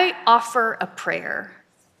 I offer a prayer.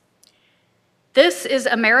 This is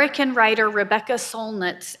American writer Rebecca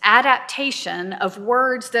Solnit's adaptation of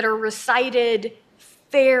words that are recited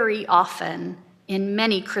very often in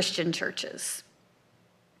many Christian churches.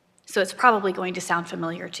 So it's probably going to sound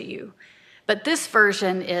familiar to you. But this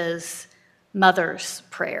version is Mother's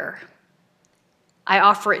Prayer. I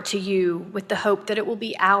offer it to you with the hope that it will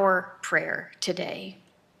be our prayer today.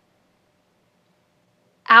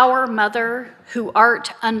 Our Mother, who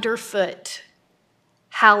art underfoot,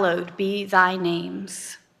 hallowed be thy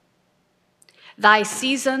names. Thy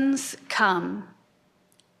seasons come,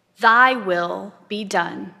 Thy will be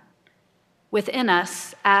done within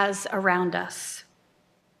us as around us.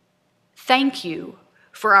 Thank you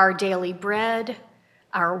for our daily bread,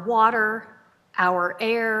 our water, our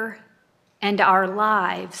air, and our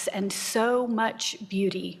lives, and so much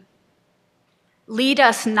beauty. Lead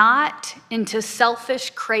us not into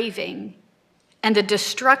selfish craving and the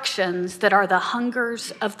destructions that are the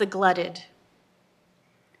hungers of the glutted,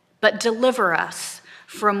 but deliver us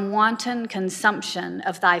from wanton consumption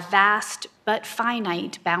of thy vast but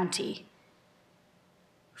finite bounty.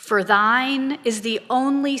 For thine is the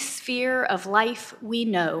only sphere of life we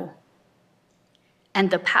know,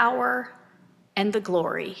 and the power and the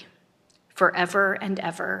glory forever and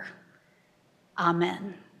ever.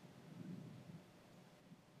 Amen.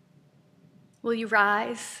 Will you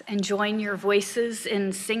rise and join your voices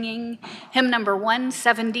in singing hymn number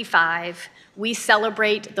 175, We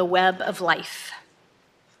Celebrate the Web of Life.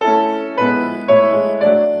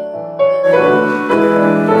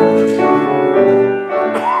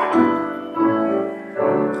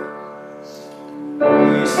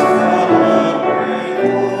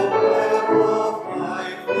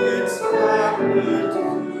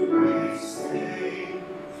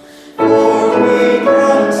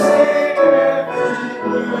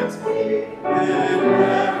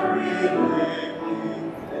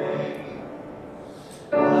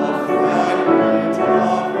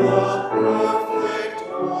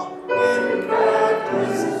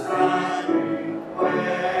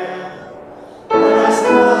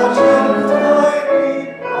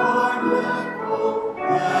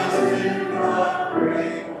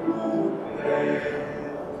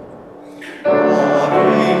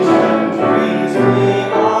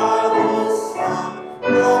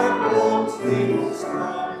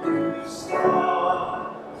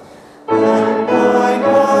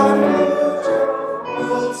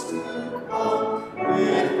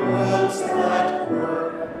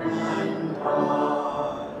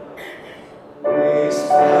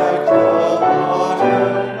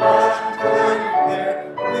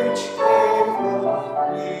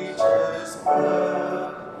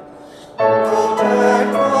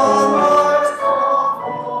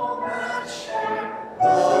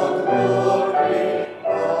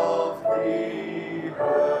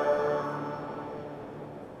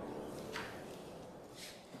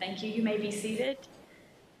 Thank you. You may be seated.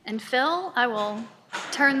 And Phil, I will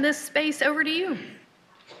turn this space over to you.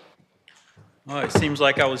 Well, it seems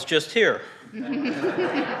like I was just here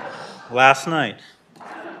last night.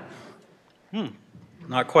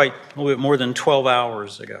 Not quite, a little bit more than 12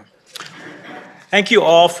 hours ago. Thank you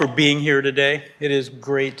all for being here today. It is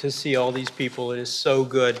great to see all these people. It is so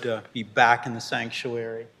good to be back in the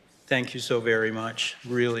sanctuary. Thank you so very much.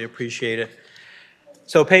 Really appreciate it.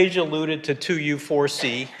 So Paige alluded to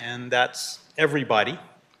 2U4C, and that's everybody,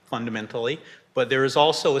 fundamentally. But there is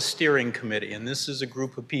also a steering committee, and this is a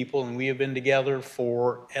group of people, and we have been together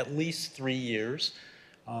for at least 3 years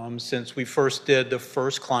since we first did the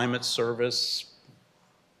first climate service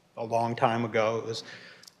a long time ago. It was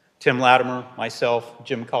Tim Latimer, myself,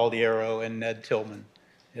 Jim Caldiero, and Ned Tillman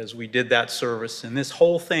as we did that service. And this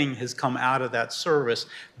whole thing has come out of that service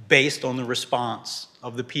based on the response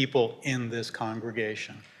of the people in this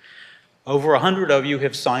congregation. Over 100 of you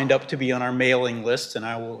have signed up to be on our mailing list, and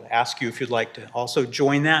I will ask you if you'd like to also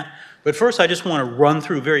join that. But first, I just want to run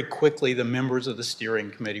through very quickly the members of the steering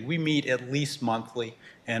committee. We meet at least monthly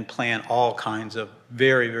and plan all kinds of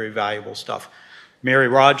very, very valuable stuff. Mary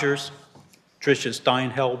Rogers, Tricia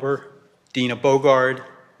Steinhelber, Dina Bogard,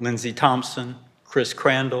 Lindsay Thompson, Chris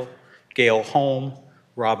Crandall, Gail Holm,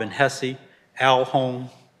 Robin Hesse, Al Holm,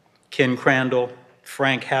 Ken Crandall,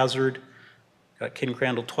 Frank Hazard, got Ken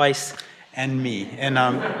Crandall twice, and me. And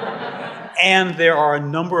there are a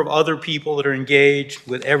number of other people that are engaged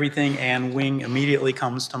with everything Ann Wing immediately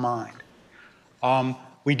comes to mind.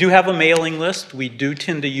 We do have a mailing list. We do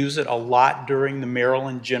tend to use it a lot during the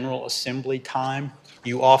Maryland General Assembly time.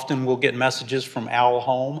 You often will get messages from Al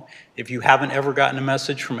Holm. If you haven't ever gotten a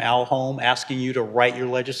message from Al Holm asking you to write your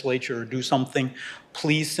legislature or do something,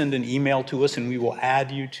 please send an email to us and we will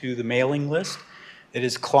add you to the mailing list. It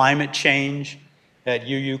is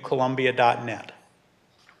climatechange@uucolumbia.net.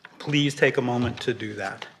 Please take a moment to do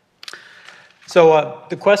that. So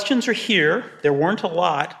the questions are here. There weren't a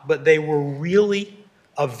lot, but they were really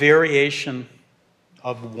a variation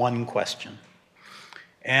of one question.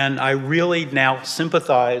 And I really now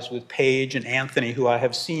sympathize with Paige and Anthony, who I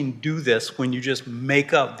have seen do this when you just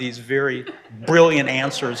make up these very brilliant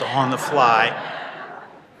answers on the fly.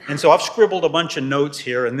 And so I've scribbled a bunch of notes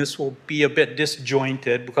here, and this will be a bit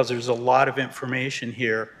disjointed because there's a lot of information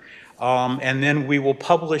here. And then we will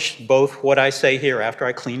publish both what I say here after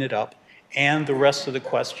I clean it up and the rest of the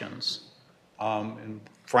questions. And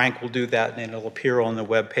Frank will do that, and it'll appear on the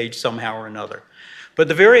web page somehow or another. But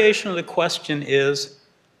the variation of the question is,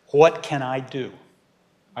 what can I do?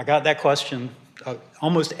 I got that question.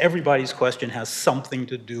 Almost everybody's question has something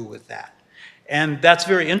to do with that. And that's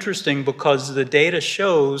very interesting because the data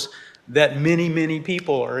shows that many, many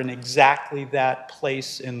people are in exactly that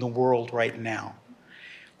place in the world right now.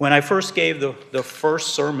 When I first gave the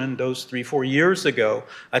first sermon those 3-4 years ago,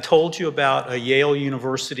 I told you about a Yale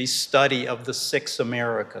University study of the 6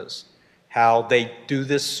 Americas, how they do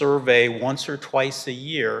this survey once or twice a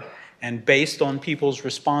year, and based on people's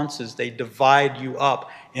responses, they divide you up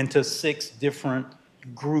into 6 different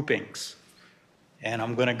groupings. And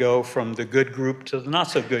I'm going to go from the good group to the not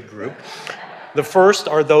so good group. The first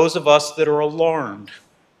are those of us that are alarmed.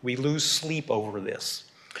 We lose sleep over this.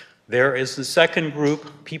 There is the second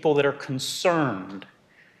group, people that are concerned,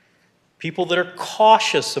 people that are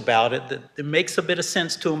cautious about it, that it makes a bit of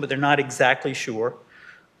sense to them, but they're not exactly sure.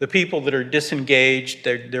 The people that are disengaged,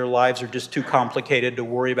 their lives are just too complicated to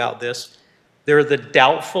worry about this. There are the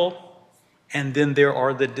doubtful, and then there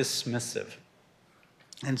are the dismissive.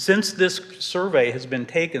 And since this survey has been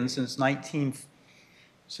taken since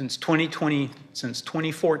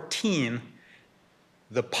 2014,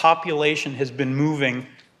 the population has been moving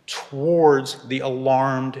towards the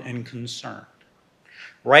alarmed and concerned.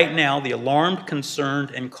 Right now, the alarmed,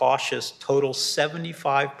 concerned, and cautious total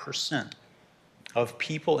 75% of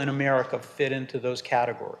people in America fit into those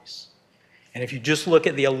categories. And if you just look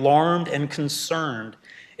at the alarmed and concerned,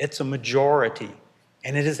 it's a majority.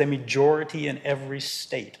 And it is a majority in every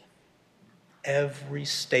state in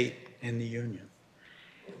the Union.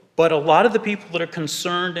 But a lot of the people that are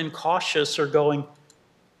concerned and cautious are going,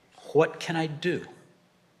 what can I do?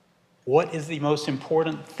 What is the most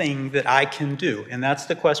important thing that I can do? And that's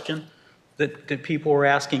the question that people are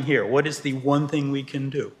asking here. What is the one thing we can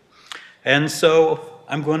do? And so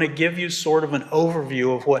I'm going to give you sort of an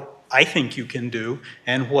overview of what I think you can do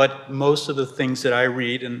and what most of the things that I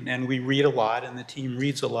read, and we read a lot, and the team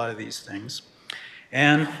reads a lot of these things.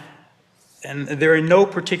 And they're in no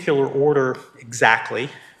particular order exactly,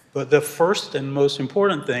 but the first and most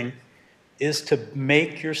important thing is to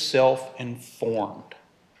make yourself informed.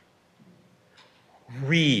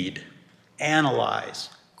 Read,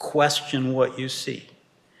 analyze, question what you see.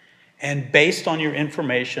 And based on your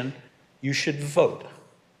information, you should vote.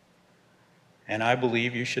 And I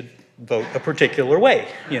believe you should vote a particular way.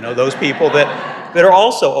 You know, those people that are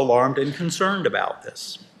also alarmed and concerned about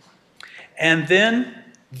this. And then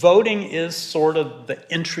voting is sort of the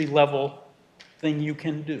entry-level thing you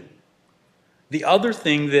can do. The other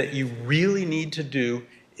thing that you really need to do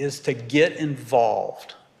is to get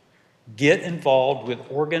involved. Get involved with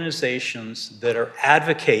organizations that are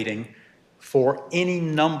advocating for any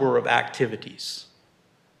number of activities.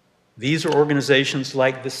 These are organizations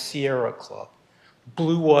like the Sierra Club,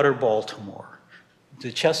 Blue Water Baltimore,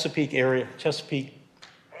 the Chesapeake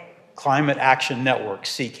Climate Action Network,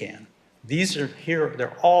 CCAN. These are here,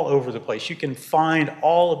 they're all over the place. You can find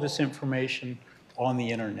all of this information on the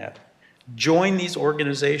internet. Join these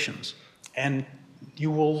organizations, and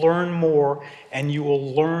you will learn more, and you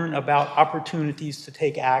will learn about opportunities to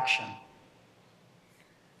take action.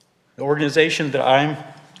 The organization that I'm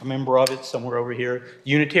a member of, it's somewhere over here,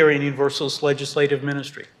 Unitarian Universalist Legislative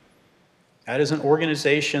Ministry. That is an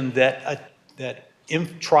organization that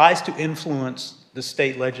tries to influence the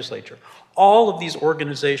state legislature. All of these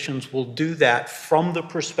organizations will do that from the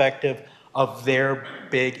perspective of their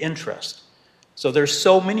big interest. So there's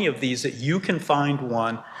so many of these that you can find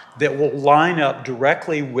one that will line up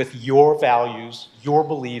directly with your values, your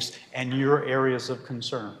beliefs, and your areas of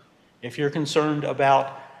concern. If you're concerned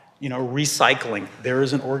about, recycling, there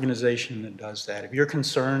is an organization that does that. If you're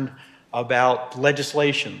concerned about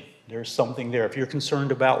legislation, there's something there. If you're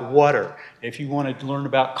concerned about water, if you want to learn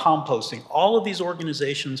about composting, all of these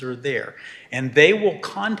organizations are there. And they will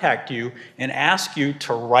contact you and ask you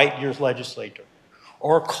to write your legislator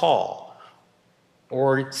or call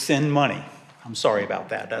or send money. I'm sorry about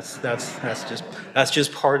that. That's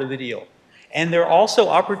just part of the deal. And there are also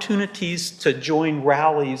opportunities to join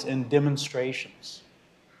rallies and demonstrations.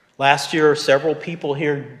 Last year, several people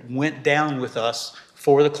here went down with us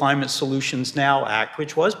for the Climate Solutions Now Act,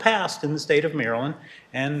 which was passed in the state of Maryland,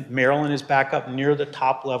 and Maryland is back up near the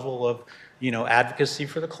top level of, advocacy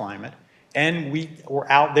for the climate. And we were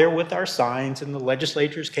out there with our signs, and the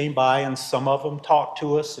legislators came by, and some of them talked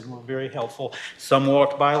to us and were very helpful. Some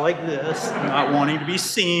walked by like this, not wanting to be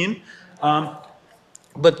seen.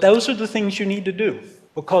 But those are the things you need to do,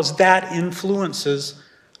 because that influences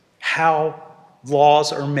how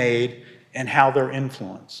laws are made and how they're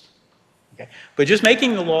influenced. Okay? But just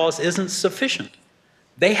making the laws isn't sufficient.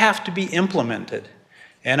 They have to be implemented.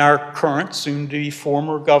 And our current, soon-to-be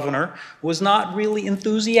former governor was not really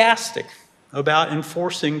enthusiastic about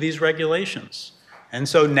enforcing these regulations. And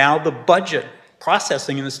so now the budget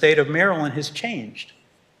processing in the state of Maryland has changed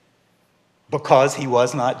because he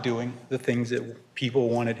was not doing the things that people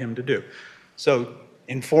wanted him to do. So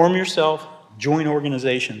inform yourself, join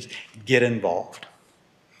organizations, get involved.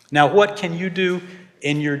 Now, what can you do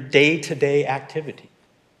in your day-to-day activity?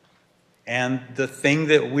 And the thing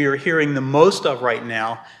that we are hearing the most of right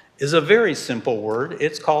now is a very simple word.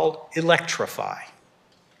 It's called electrify.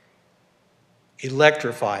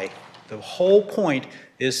 Electrify. The whole point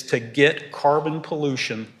is to get carbon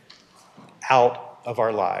pollution out of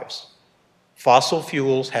our lives. Fossil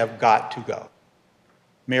fuels have got to go.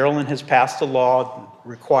 Maryland has passed a law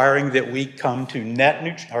requiring that we come to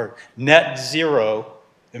net zero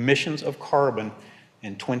emissions of carbon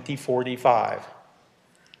in 2045.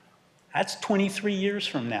 That's 23 years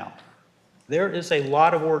from now. There is a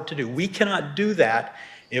lot of work to do. We cannot do that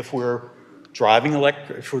if we're driving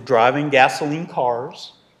gasoline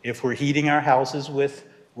cars, if we're heating our houses with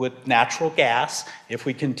natural gas, if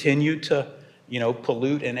we continue to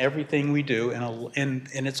pollute in everything we do, and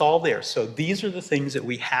it's all there. So these are the things that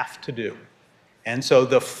we have to do. And so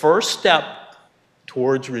the first step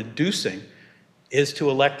towards reducing is to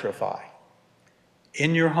electrify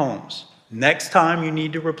in your homes. Next time you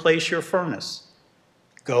need to replace your furnace,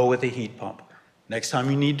 go with a heat pump. Next time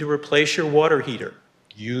you need to replace your water heater,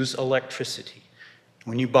 use electricity.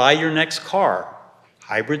 When you buy your next car,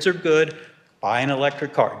 hybrids are good, buy an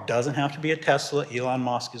electric car. It doesn't have to be a Tesla. Elon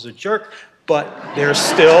Musk is a jerk, but there are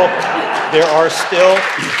still,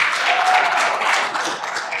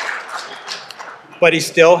 but he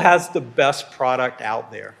still has the best product out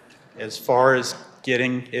there as far as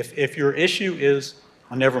getting, if your issue is,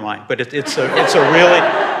 oh, never mind, but it's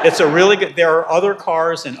a really good, there are other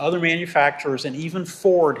cars and other manufacturers, and even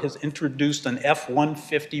Ford has introduced an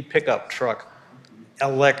F-150 pickup truck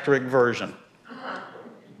electric version.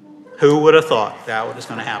 Who would have thought that was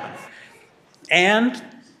going to happen? And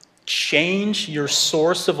change your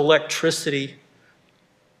source of electricity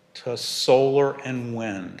to solar and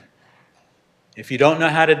wind. If you don't know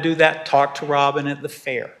how to do that, talk to Robin at the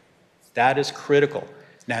fair. That is critical.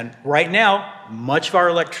 Now, right now, much of our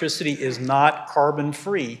electricity is not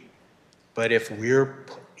carbon-free, but if we're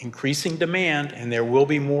increasing demand and there will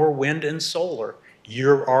be more wind and solar,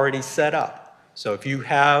 you're already set up. So if you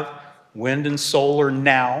have wind and solar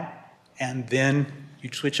now, and then you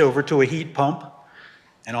switch over to a heat pump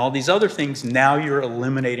and all these other things, now you're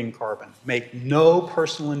eliminating carbon. Make no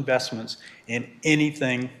personal investments in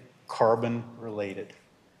anything carbon-related.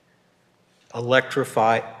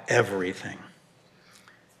 Electrify everything.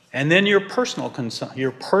 And then your personal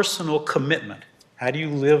commitment. How do you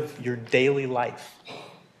live your daily life?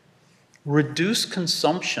 Reduce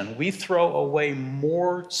consumption. We throw away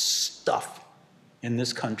more stuff in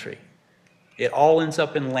this country. It all ends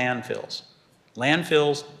up in landfills.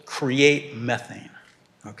 Landfills create methane,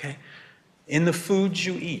 okay? In the foods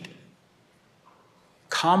you eat,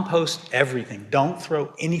 compost everything. Don't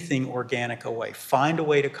throw anything organic away. Find a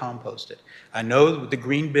way to compost it. I know the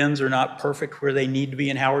green bins are not perfect where they need to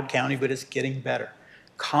be in Howard County, but it's getting better.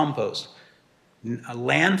 Compost.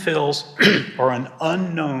 Landfills are an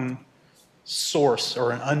unknown source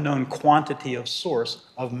or an unknown quantity of source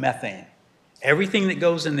of methane. Everything that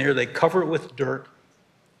goes in there, they cover it with dirt,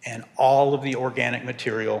 and all of the organic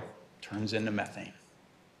material turns into methane.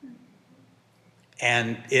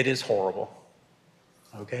 And it is horrible.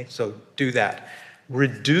 Okay, so do that.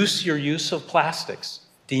 Reduce your use of plastics.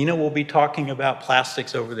 Dina will be talking about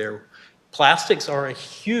plastics over there. Plastics are a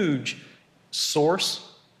huge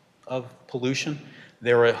source of pollution.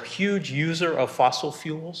 They're a huge user of fossil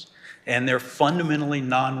fuels, and they're fundamentally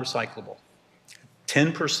non-recyclable.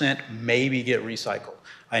 10% maybe get recycled.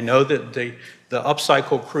 I know that the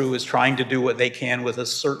upcycle crew is trying to do what they can with a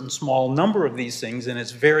certain small number of these things, and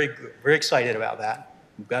it's very excited about that.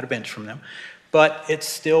 We've got a bench from them. But it's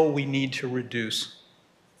still, we need to reduce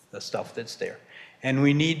the stuff that's there. And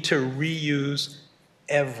we need to reuse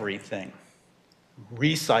everything.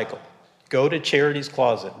 Recycle. Go to Charity's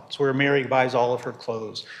Closet. It's where Mary buys all of her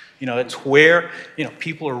clothes. It's where,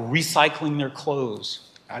 people are recycling their clothes.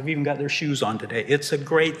 I've even got their shoes on today. It's a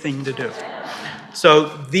great thing to do. So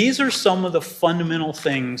these are some of the fundamental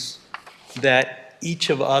things that each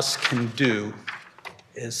of us can do.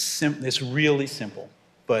 It's really simple.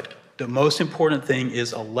 But the most important thing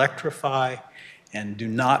is electrify and do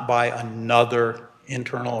not buy another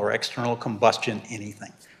internal or external combustion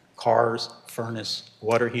anything. cars, furnace,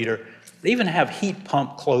 water heater. They even have heat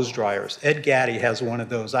pump clothes dryers. Ed Getty has one of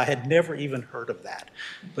those. I had never even heard of that.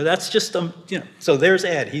 But that's just, so there's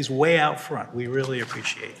Ed. He's way out front. We really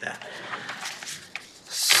appreciate that.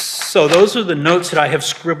 So those are the notes that I have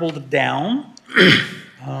scribbled down.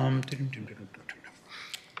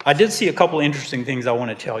 I did see a couple interesting things I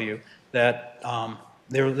want to tell you. That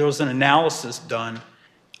there was an analysis done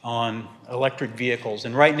on electric vehicles.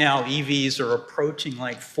 And right now, EVs are approaching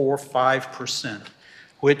like 4 or 5%,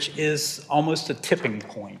 which is almost a tipping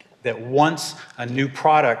point. That once a new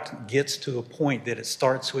product gets to a point that it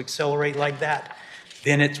starts to accelerate like that,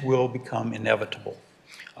 then it will become inevitable.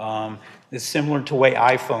 It's similar to the way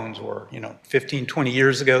iPhones were. 15, 20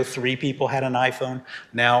 years ago, 3 people had an iPhone.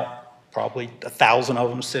 Now, probably 1,000 of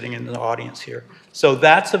them sitting in the audience here. So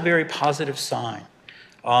that's a very positive sign.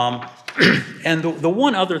 And the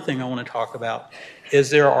one other thing I want to talk about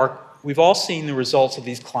is we've all seen the results of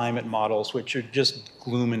these climate models, which are just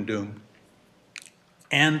gloom and doom.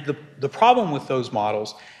 And the problem with those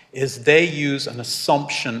models is they use an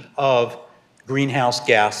assumption of greenhouse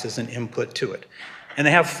gas as an input to it. And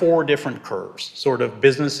they have 4 different curves, sort of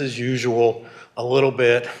business as usual, a little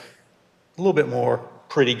bit more,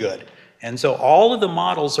 pretty good. And so all of the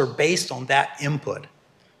models are based on that input,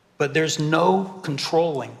 but there's no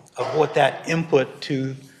controlling of what that input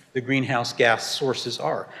to the greenhouse gas sources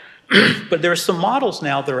are. But there are some models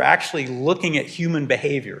now that are actually looking at human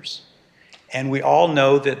behaviors. And we all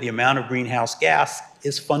know that the amount of greenhouse gas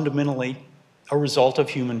is fundamentally a result of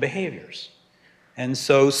human behaviors. And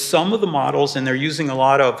so some of the models, and they're using a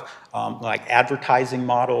lot of like advertising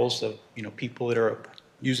models of people that are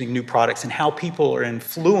using new products and how people are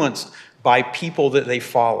influenced by people that they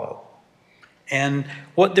follow. And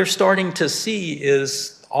what they're starting to see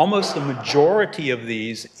is almost the majority of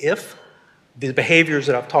these, if the behaviors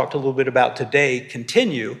that I've talked a little bit about today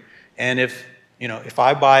continue, and if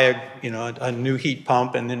I buy a new heat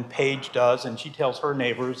pump and then Paige does and she tells her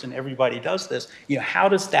neighbors and everybody does this, how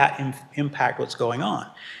does that impact what's going on?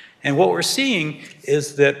 And what we're seeing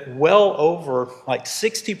is that well over like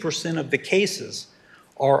 60% of the cases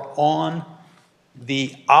are on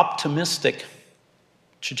the optimistic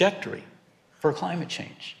trajectory for climate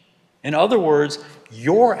change. In other words,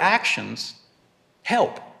 your actions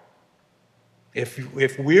help.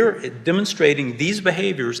 If we're demonstrating these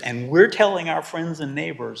behaviors and we're telling our friends and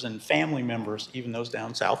neighbors and family members, even those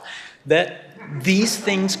down south, that these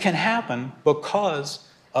things can happen because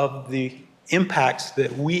of the impacts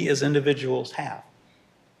that we as individuals have.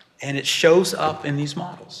 And it shows up in these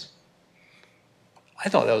models. I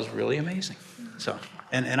thought that was really amazing. So,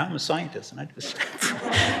 and I'm a scientist, and I was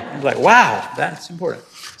like, wow, that's important.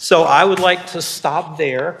 So I would like to stop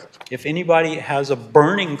there. If anybody has a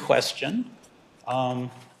burning question, I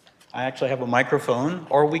actually have a microphone,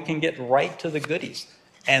 or we can get right to the goodies.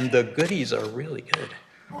 And the goodies are really good.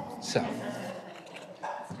 So,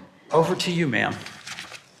 over to you, ma'am.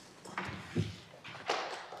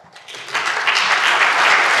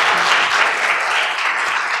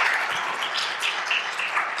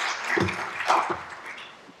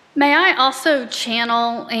 May I also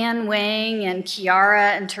channel Ann Wang and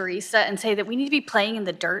Kiara and Teresa and say that we need to be playing in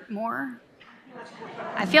the dirt more?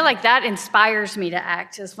 I feel like that inspires me to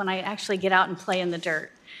act, is when I actually get out and play in the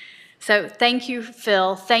dirt. So thank you,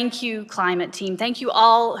 Phil. Thank you, climate team. Thank you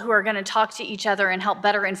all who are going to talk to each other and help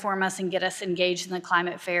better inform us and get us engaged in the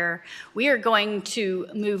climate fair. We are going to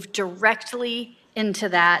move directly into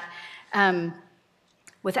that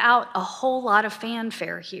without a whole lot of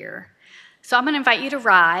fanfare here. So I'm going to invite you to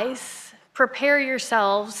rise, prepare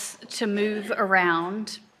yourselves to move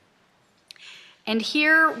around, and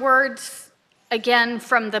hear words again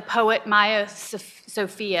from the poet Maya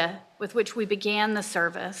Sophia, with which we began the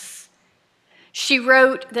service. She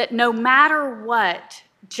wrote that no matter what,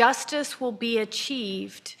 justice will be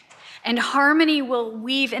achieved and harmony will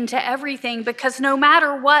weave into everything, because no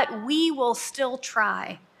matter what, we will still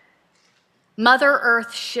try. Mother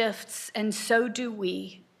Earth shifts, and so do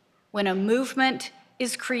we. When a movement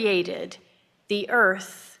is created, the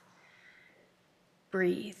earth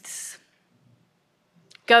breathes.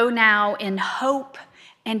 Go now in hope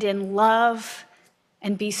and in love,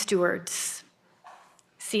 and be stewards.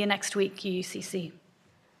 See you next week, UUCC.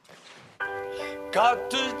 Got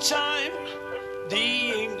the time,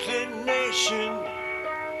 the inclination.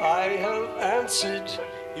 I have answered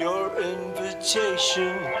your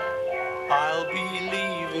invitation. I'll be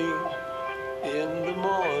leaving in the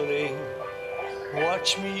morning.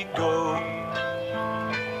 Watch me go.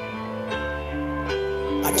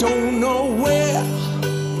 I don't know where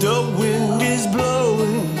the wind is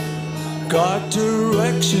blowing, got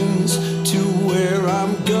directions to where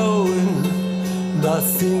I'm going.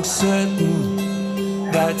 Nothing certain,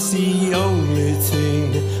 that's the only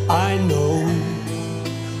thing I know.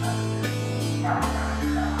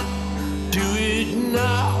 Do it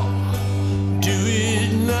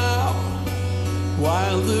now,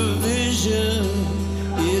 while the vision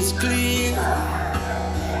is clear.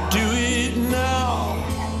 Do it now,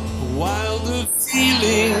 while the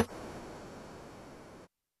feeling.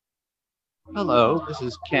 Hello, this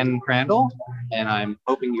is Ken Crandall, and I'm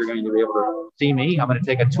hoping you're going to be able to see me. I'm going to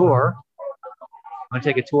take a tour. I'm going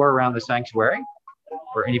to take a tour around the sanctuary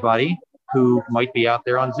for anybody who might be out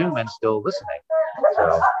there on Zoom and still listening.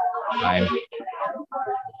 So I'm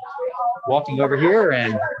walking over here,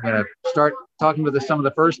 and I'm going to start talking with some of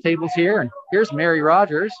the first tables here. And here's Mary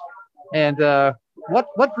Rogers. And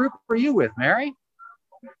what group are you with, Mary?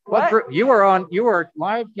 What group? You are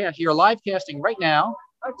live cast. You're live casting right now.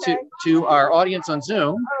 Okay. To our audience on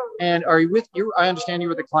Zoom. And are you with you? I understand you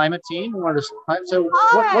were the climate team. So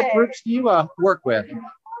what groups do you work with?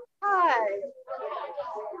 Hi.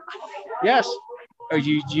 Yes. Do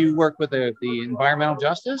you work with the environmental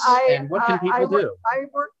justice? And what can people do? I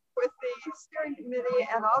work with the steering committee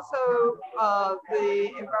and also the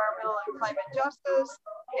environmental and climate justice.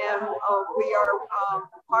 And we are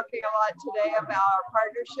talking a lot today about our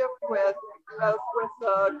partnership with both with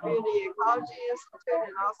the Community Ecology Institute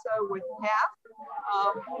and also with CAF,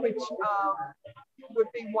 which would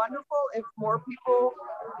be wonderful if more people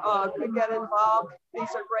could get involved.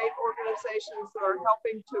 These are great organizations that are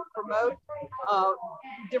helping to promote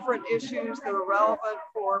different issues that are relevant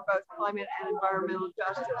for both climate and environmental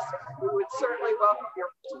justice. We would certainly welcome your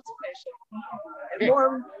participation.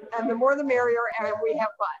 And the more the merrier, and we have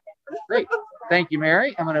fun. Great. Thank you,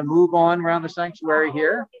 Mary. I'm going to move on around the sanctuary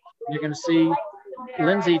here. You're going to see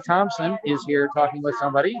Lindsay Thompson is here talking with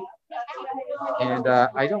somebody. And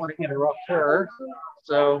I don't want to interrupt her,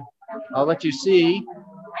 so I'll let you see.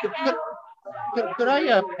 Could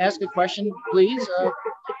I ask a question, please?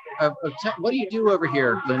 What do you do over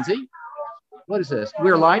here, Lindsay? What is this?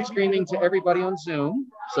 We're live streaming to everybody on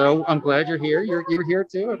Zoom, so I'm glad you're here. You're here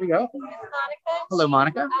too. Here we go. Hello,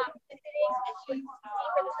 Monica. For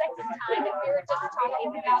the second time, and we were just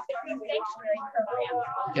talking about the Green Sanctuary program,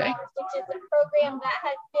 okay, which is a program that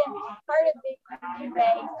has been part of the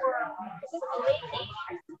Bay since the late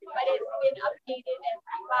 80s, but it's been updated and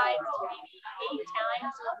revised maybe 8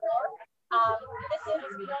 times or more. This is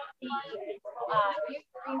the Youth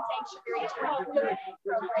Green Sanctuary 2030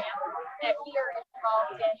 program that we are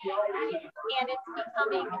involved in, and it's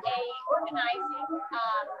becoming a organizing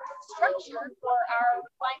structure for our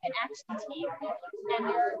climate action team. And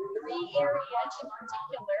there are 3 areas in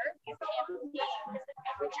particular, these campaigns,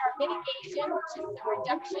 which are mitigation, which is the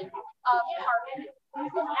reduction of carbon,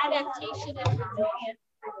 adaptation and resilience,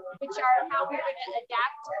 which are how we're going to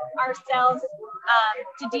adapt ourselves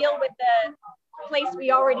to deal with the place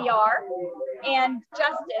we already are, and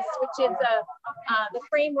justice, which is the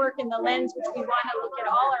framework and the lens which we want to look at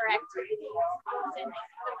all our activities. And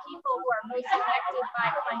the people who are most affected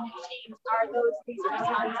by climate change are those least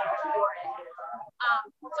responsible for it.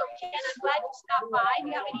 So Ken, I'm glad you stopped by. Do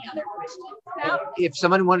you have any other questions about? If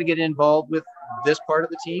someone wanted to get involved with this part of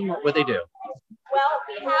the team, what would they do? Well,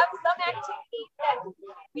 we have some activities that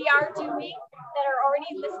we are doing that are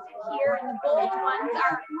already listed here, and the bold ones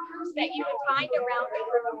are groups that you would find around the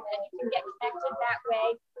room, and you can get connected that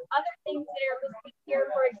way. Other things that are listed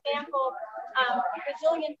here, for example,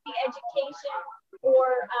 resiliency education,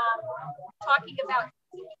 or talking about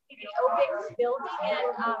the OBIX building and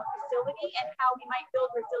facility and how we might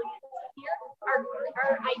build resilience here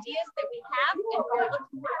are ideas that we have, and we're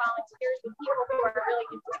looking for volunteers with people who are really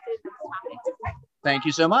interested in this topic. Thank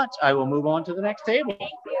you so much. I will move on to the next table.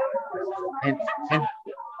 Thank you.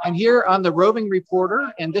 And here on the roving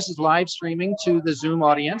reporter, and this is live streaming to the Zoom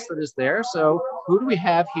audience that is there. So who do we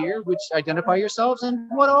have here? Which identify yourselves and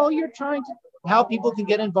what all you're trying to, how people can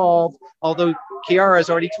get involved. Although Kiara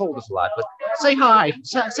has already told us a lot, but say hi.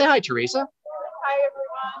 Say hi, Teresa. Hi, everyone.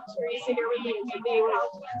 Teresa here with the Community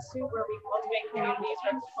Ecology Institute, where we cultivate communities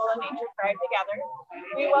where people and nature thrive together.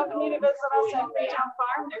 We welcome you to visit us at Freetown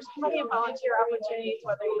Farm. There's plenty of volunteer opportunities,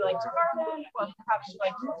 whether you like to garden, or perhaps you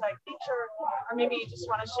like to study nature, or maybe you just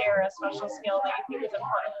want to share a special skill that you think is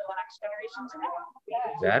important for the next generation today.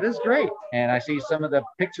 That is great. And I see some of the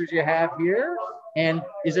pictures you have here. And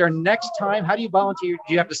is there next time, how do you volunteer?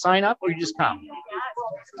 Do you have to sign up or you just come?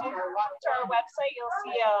 To our website, you'll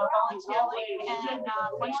see a volunteer link, and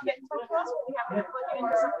once you get in touch with us, we'll be happy to put you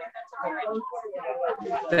into something that's of your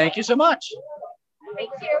interest. Thank you so much.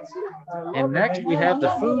 Thank you. And next we have the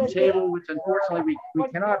food table, which unfortunately we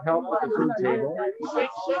cannot help with the food table.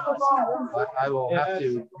 But I will have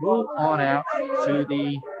to move on out to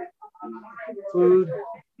the food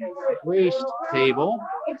waste table.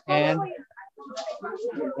 And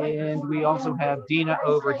we also have Dina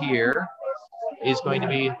over here is going to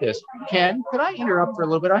be this. Ken, could I interrupt for a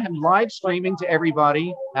little bit? I am live streaming to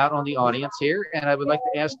everybody out on the audience here, and I would like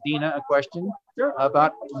to ask Dina a question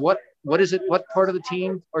about what is it, what part of the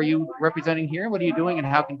team are you representing here? What are you doing, and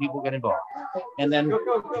how can people get involved? And then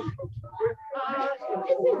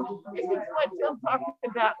This is what Phil talked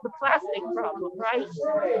about, the plastic problem, right?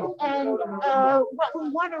 And what we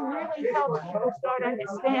want to really help people start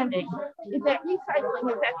understanding is that recycling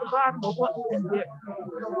is at the bottom of what we can do.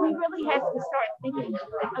 We really have to start thinking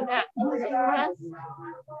about using less,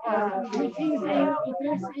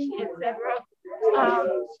 reducing, etc.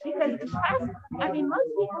 Because the plastic, I mean, most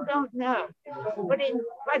people don't know, but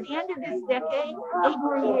by the end of this decade, 8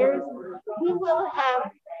 more years, we will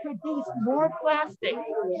have produced more plastic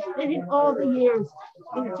than in all the years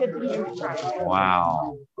in 50 years prior.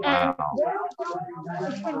 wow. And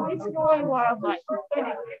it's going to destroy wildlife.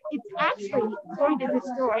 It's actually going to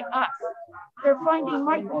destroy us. They're finding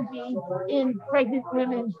microbeads in pregnant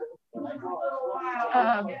women's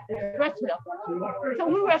breast milk. So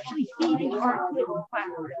we're actually feeding our kids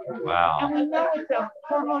plastic. Wow. And we know it's a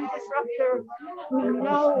hormone disruptor. We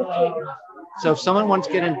know So if someone wants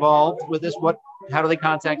to get involved with this, how do they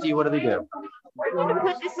contact you? What do they do? We're going to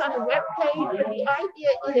put this on the webpage, but the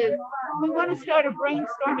idea is we want to start a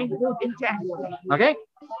brainstorming group in January. Okay.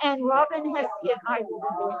 And Robin has and I will be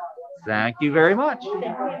doing it. Thank you very much.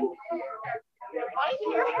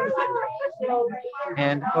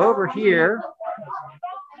 And over here,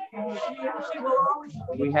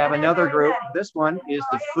 we have another group. This one is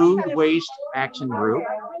the Food Waste Action Group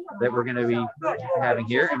that we're going to be having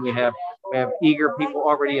here. And we have eager people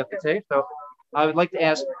already at the table. So I would like to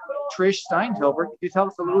ask Trish Steintilber, could you tell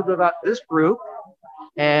us a little bit about this group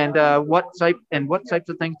and what types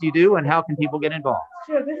of things do you do and how can people get involved?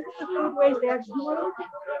 Sure, this is the Food Waste Action Group.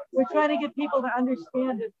 We're trying to get people to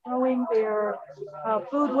understand that throwing their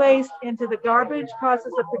food waste into the garbage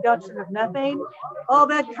causes the production of methane. All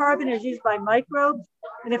that carbon is used by microbes,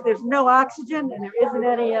 and if there's no oxygen and there isn't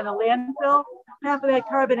any in a landfill, half of that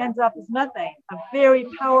carbon ends up as methane, a very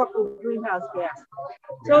powerful greenhouse gas.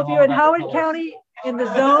 So if you're in Howard County in the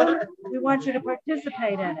zone, we want you to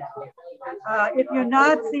participate in it. If you're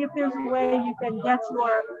not, see if there's a way you can get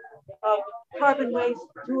your carbon waste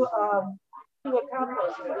to a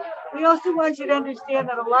composter. We also want you to understand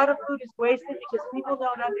that a lot of food is wasted because people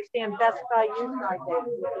don't understand best by use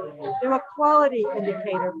criteria. They're a quality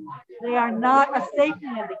indicator. They are not a safety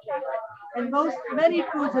indicator. And many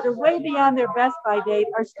foods that are way beyond their best by date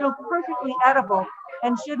are still perfectly edible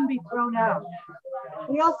and shouldn't be thrown out.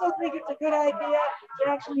 We also think it's a good idea to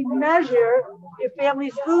actually measure your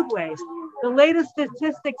family's food waste. The latest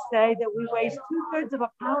statistics say that we waste 2/3 of a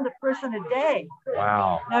pound a person a day.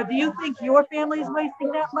 Wow. Now, do you think your family is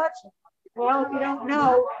wasting that much? Well, if you don't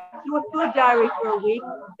know, do a food diary for a week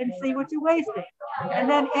and see what you're wasting. And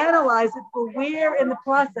then analyze it for where in the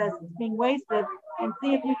process it's being wasted and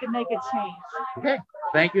see if you can make a change. Okay,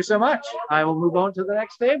 thank you so much. I will move on to the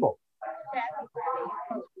next table.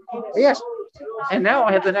 Yes, and now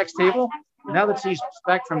I have the next table. Now that she's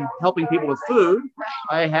back from helping people with food,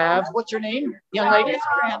 I have, what's your name, young lady?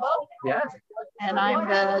 Crandall. Yes. And I'm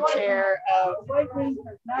the chair of the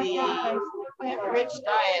plant-rich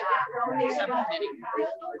diet subcommittee.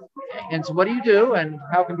 And so what do you do and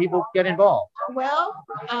how can people get involved? Well,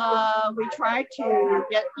 we try to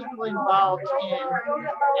get people involved in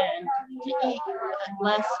and to eat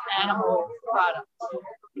less animal products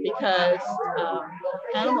because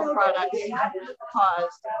animal products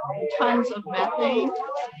cause tons of methane,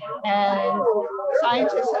 and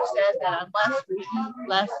scientists have said that unless we eat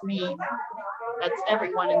less meat, that's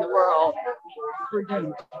everyone in the world, we're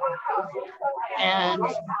doomed. And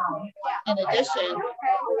in addition,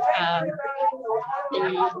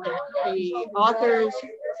 the authors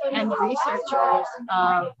and the researchers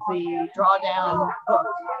of the Drawdown book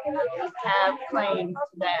have claimed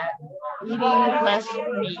that eating less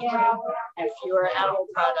meat and fewer animal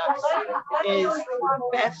products is the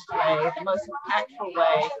best way, the most impactful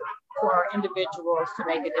way for individuals to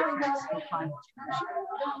make a difference in climate change.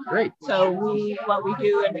 Great. So what we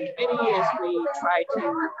do in the committee is we try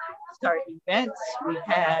to start events. We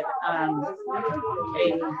had a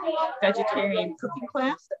vegetarian cooking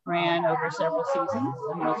class that ran over several seasons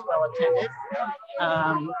and was well attended.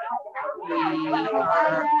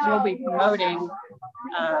 We'll be promoting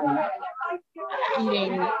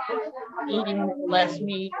eating less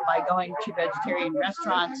meat by going to vegetarian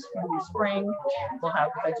restaurants. In the spring, we'll have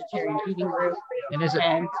a vegetarian eating group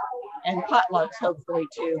and potlucks hopefully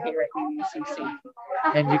too here at UUCC.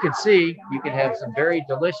 And you can see, you can have some very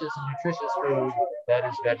delicious and nutritious food that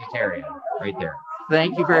is vegetarian right there.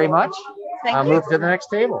 Thank you very much. I'll move to the next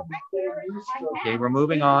table. Okay, we're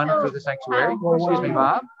moving on through the sanctuary. Excuse me,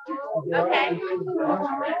 Bob. Okay.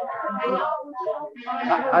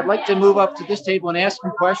 I'd like to move up to this table and ask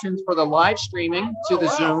some questions for the live streaming to the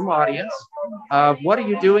Zoom audience. What are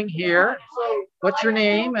you doing here? What's your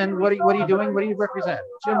name and what are you doing? What do you represent?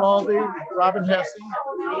 Jim Albee, Robin Hesse.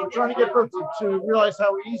 We're trying to get folks to realize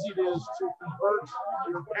how easy it is to convert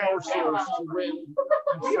your power source to wind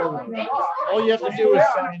and solar. All you have to do is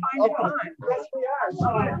sign up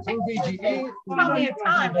through BGE.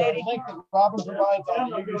 The link that Robin provides on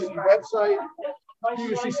the UUC website.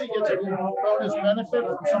 UUCC gets a bonus benefit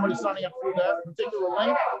from somebody signing up through that particular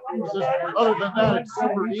link. Other than that, it's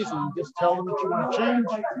super easy. You just tell them what you want to change,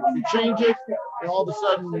 you change it, and all of a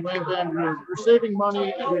sudden, you're saving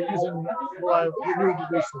money and you're using renewable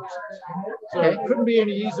resources. So it couldn't be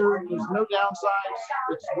any easier. There's no downsides.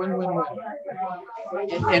 It's win-win-win.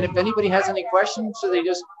 And if anybody has any questions, so they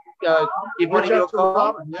just give one of you a call.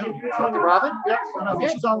 Robin, yeah. Robin? Yeah, okay.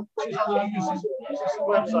 She's on the UUCC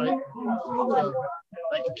website.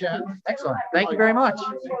 Thank you, Ken. Excellent. Thank you very much.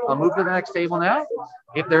 I'll move to the next table now.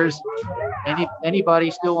 If there's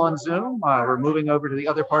anybody still on Zoom, we're moving over to the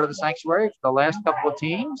other part of the sanctuary for the last couple of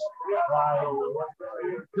teams.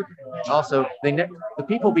 Also, the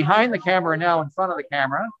people behind the camera are now in front of the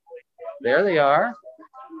camera. There they are.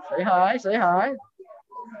 Say hi, say hi.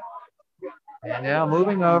 And now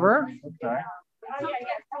moving over.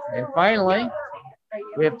 And finally,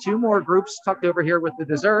 we have two more groups tucked over here with the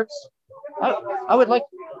desserts. I would like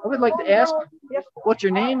to ask what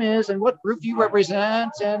your name is and what group you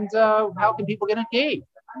represent and how can people get engaged?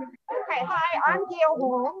 Okay, hi, I'm Gail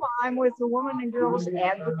Holm. I'm with the Women and Girls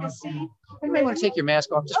Advocacy. You may want to take your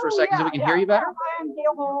mask off just for a second so we can hear you better. Hi, I'm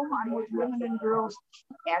Gail Holm. I'm with Women and Girls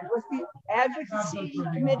Advocacy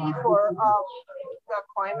Committee for the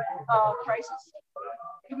Climate Crisis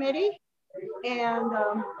Committee. And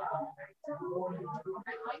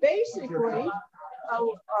basically,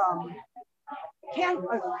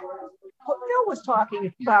 Phil was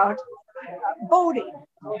talking about voting,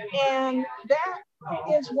 and that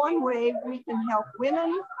is one way we can help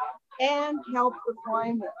women and help the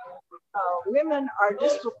climate. Women are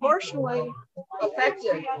disproportionately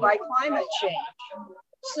affected by climate change.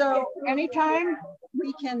 So anytime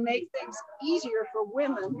we can make things easier for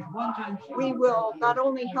women, we will not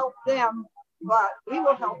only help them, but we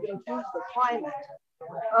will help improve the climate.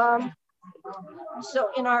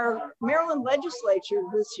 So in our Maryland legislature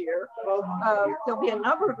this year, there'll be a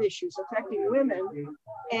number of issues affecting women.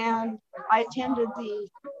 And I attended the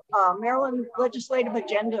Maryland legislative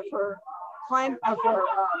agenda for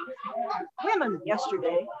women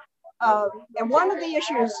yesterday. And one of the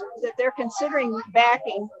issues that they're considering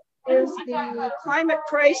backing is the Climate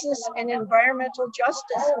Crisis and Environmental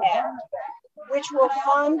Justice Act, which will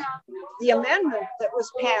fund the amendment that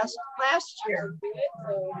was passed last year.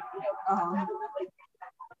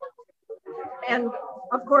 And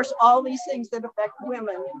of course, all these things that affect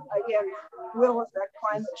women, again, will affect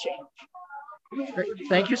climate change. Great.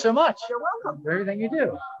 Thank you so much. You're welcome. For everything you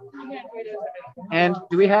do. And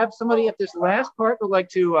do we have somebody at this last part who would like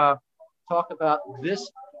to talk about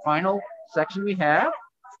this final section we have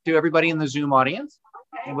to everybody in the Zoom audience?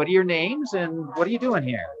 And what are your names and what are you doing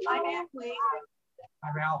here? I'm Ann Lee.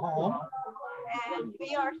 I'm Al Holm. And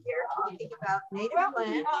we are here talking about native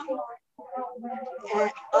plants.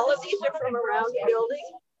 And all of these are from around the building.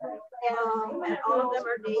 And all of them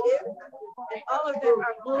are native. And all of them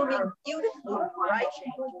are blooming beautifully right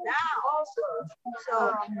now. So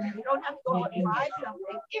you don't have to go and buy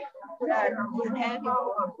something that you can have your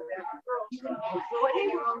own. You can grow it in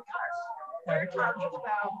your own garden. We're talking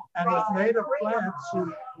about and with native plants, you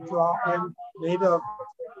draw in native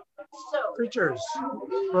creatures,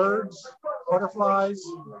 birds, butterflies,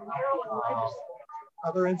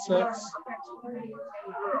 other insects,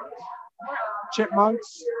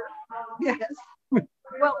 chipmunks. Yes.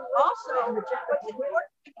 Well, also, what's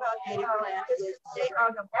important about native plants is they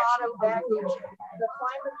are the bottom baggage.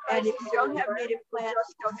 And if you don't have native plants,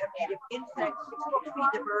 you don't have native insects, which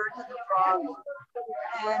feed the birds and the frogs.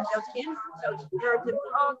 And those birds and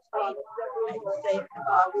frogs feed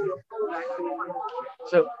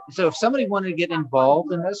So if somebody wanted to get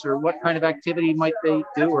involved in this, or what kind of activity might they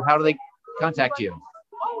do, or how do they contact you?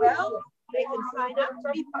 Well, they can sign up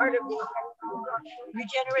to be part of the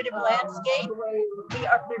regenerative landscape.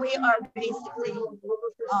 We are basically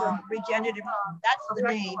regenerative. That's the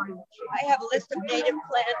name. I have a list of native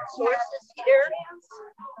plant sources here,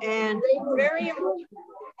 and very important.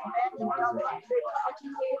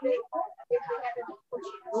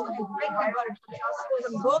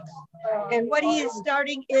 Some books, and what he is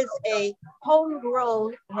starting is a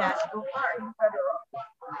homegrown national park.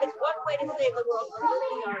 It's one way to save the world.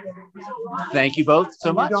 Thank you both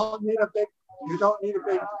so much. You don't need a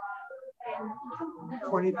big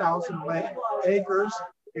 20,000 acres.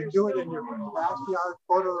 You do it in your backyard,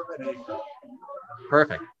 quarter of an acre.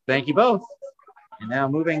 Perfect. Thank you both. And now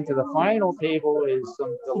moving to the final table is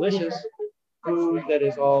some delicious food that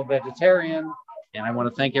is all vegetarian. And I want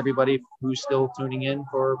to thank everybody who's still tuning in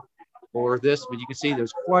for this. But you can see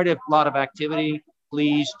there's quite a lot of activity.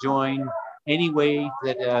 Please join any way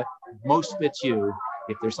that most fits you.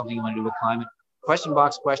 If there's something you want to do with climate, question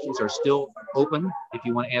box questions are still open. If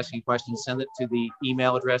you want to ask any questions, send it to the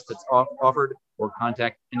email address that's offered, or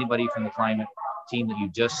contact anybody from the climate team that you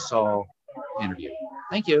just saw interview.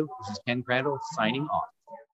 Thank you. This is Ken Crandall signing off.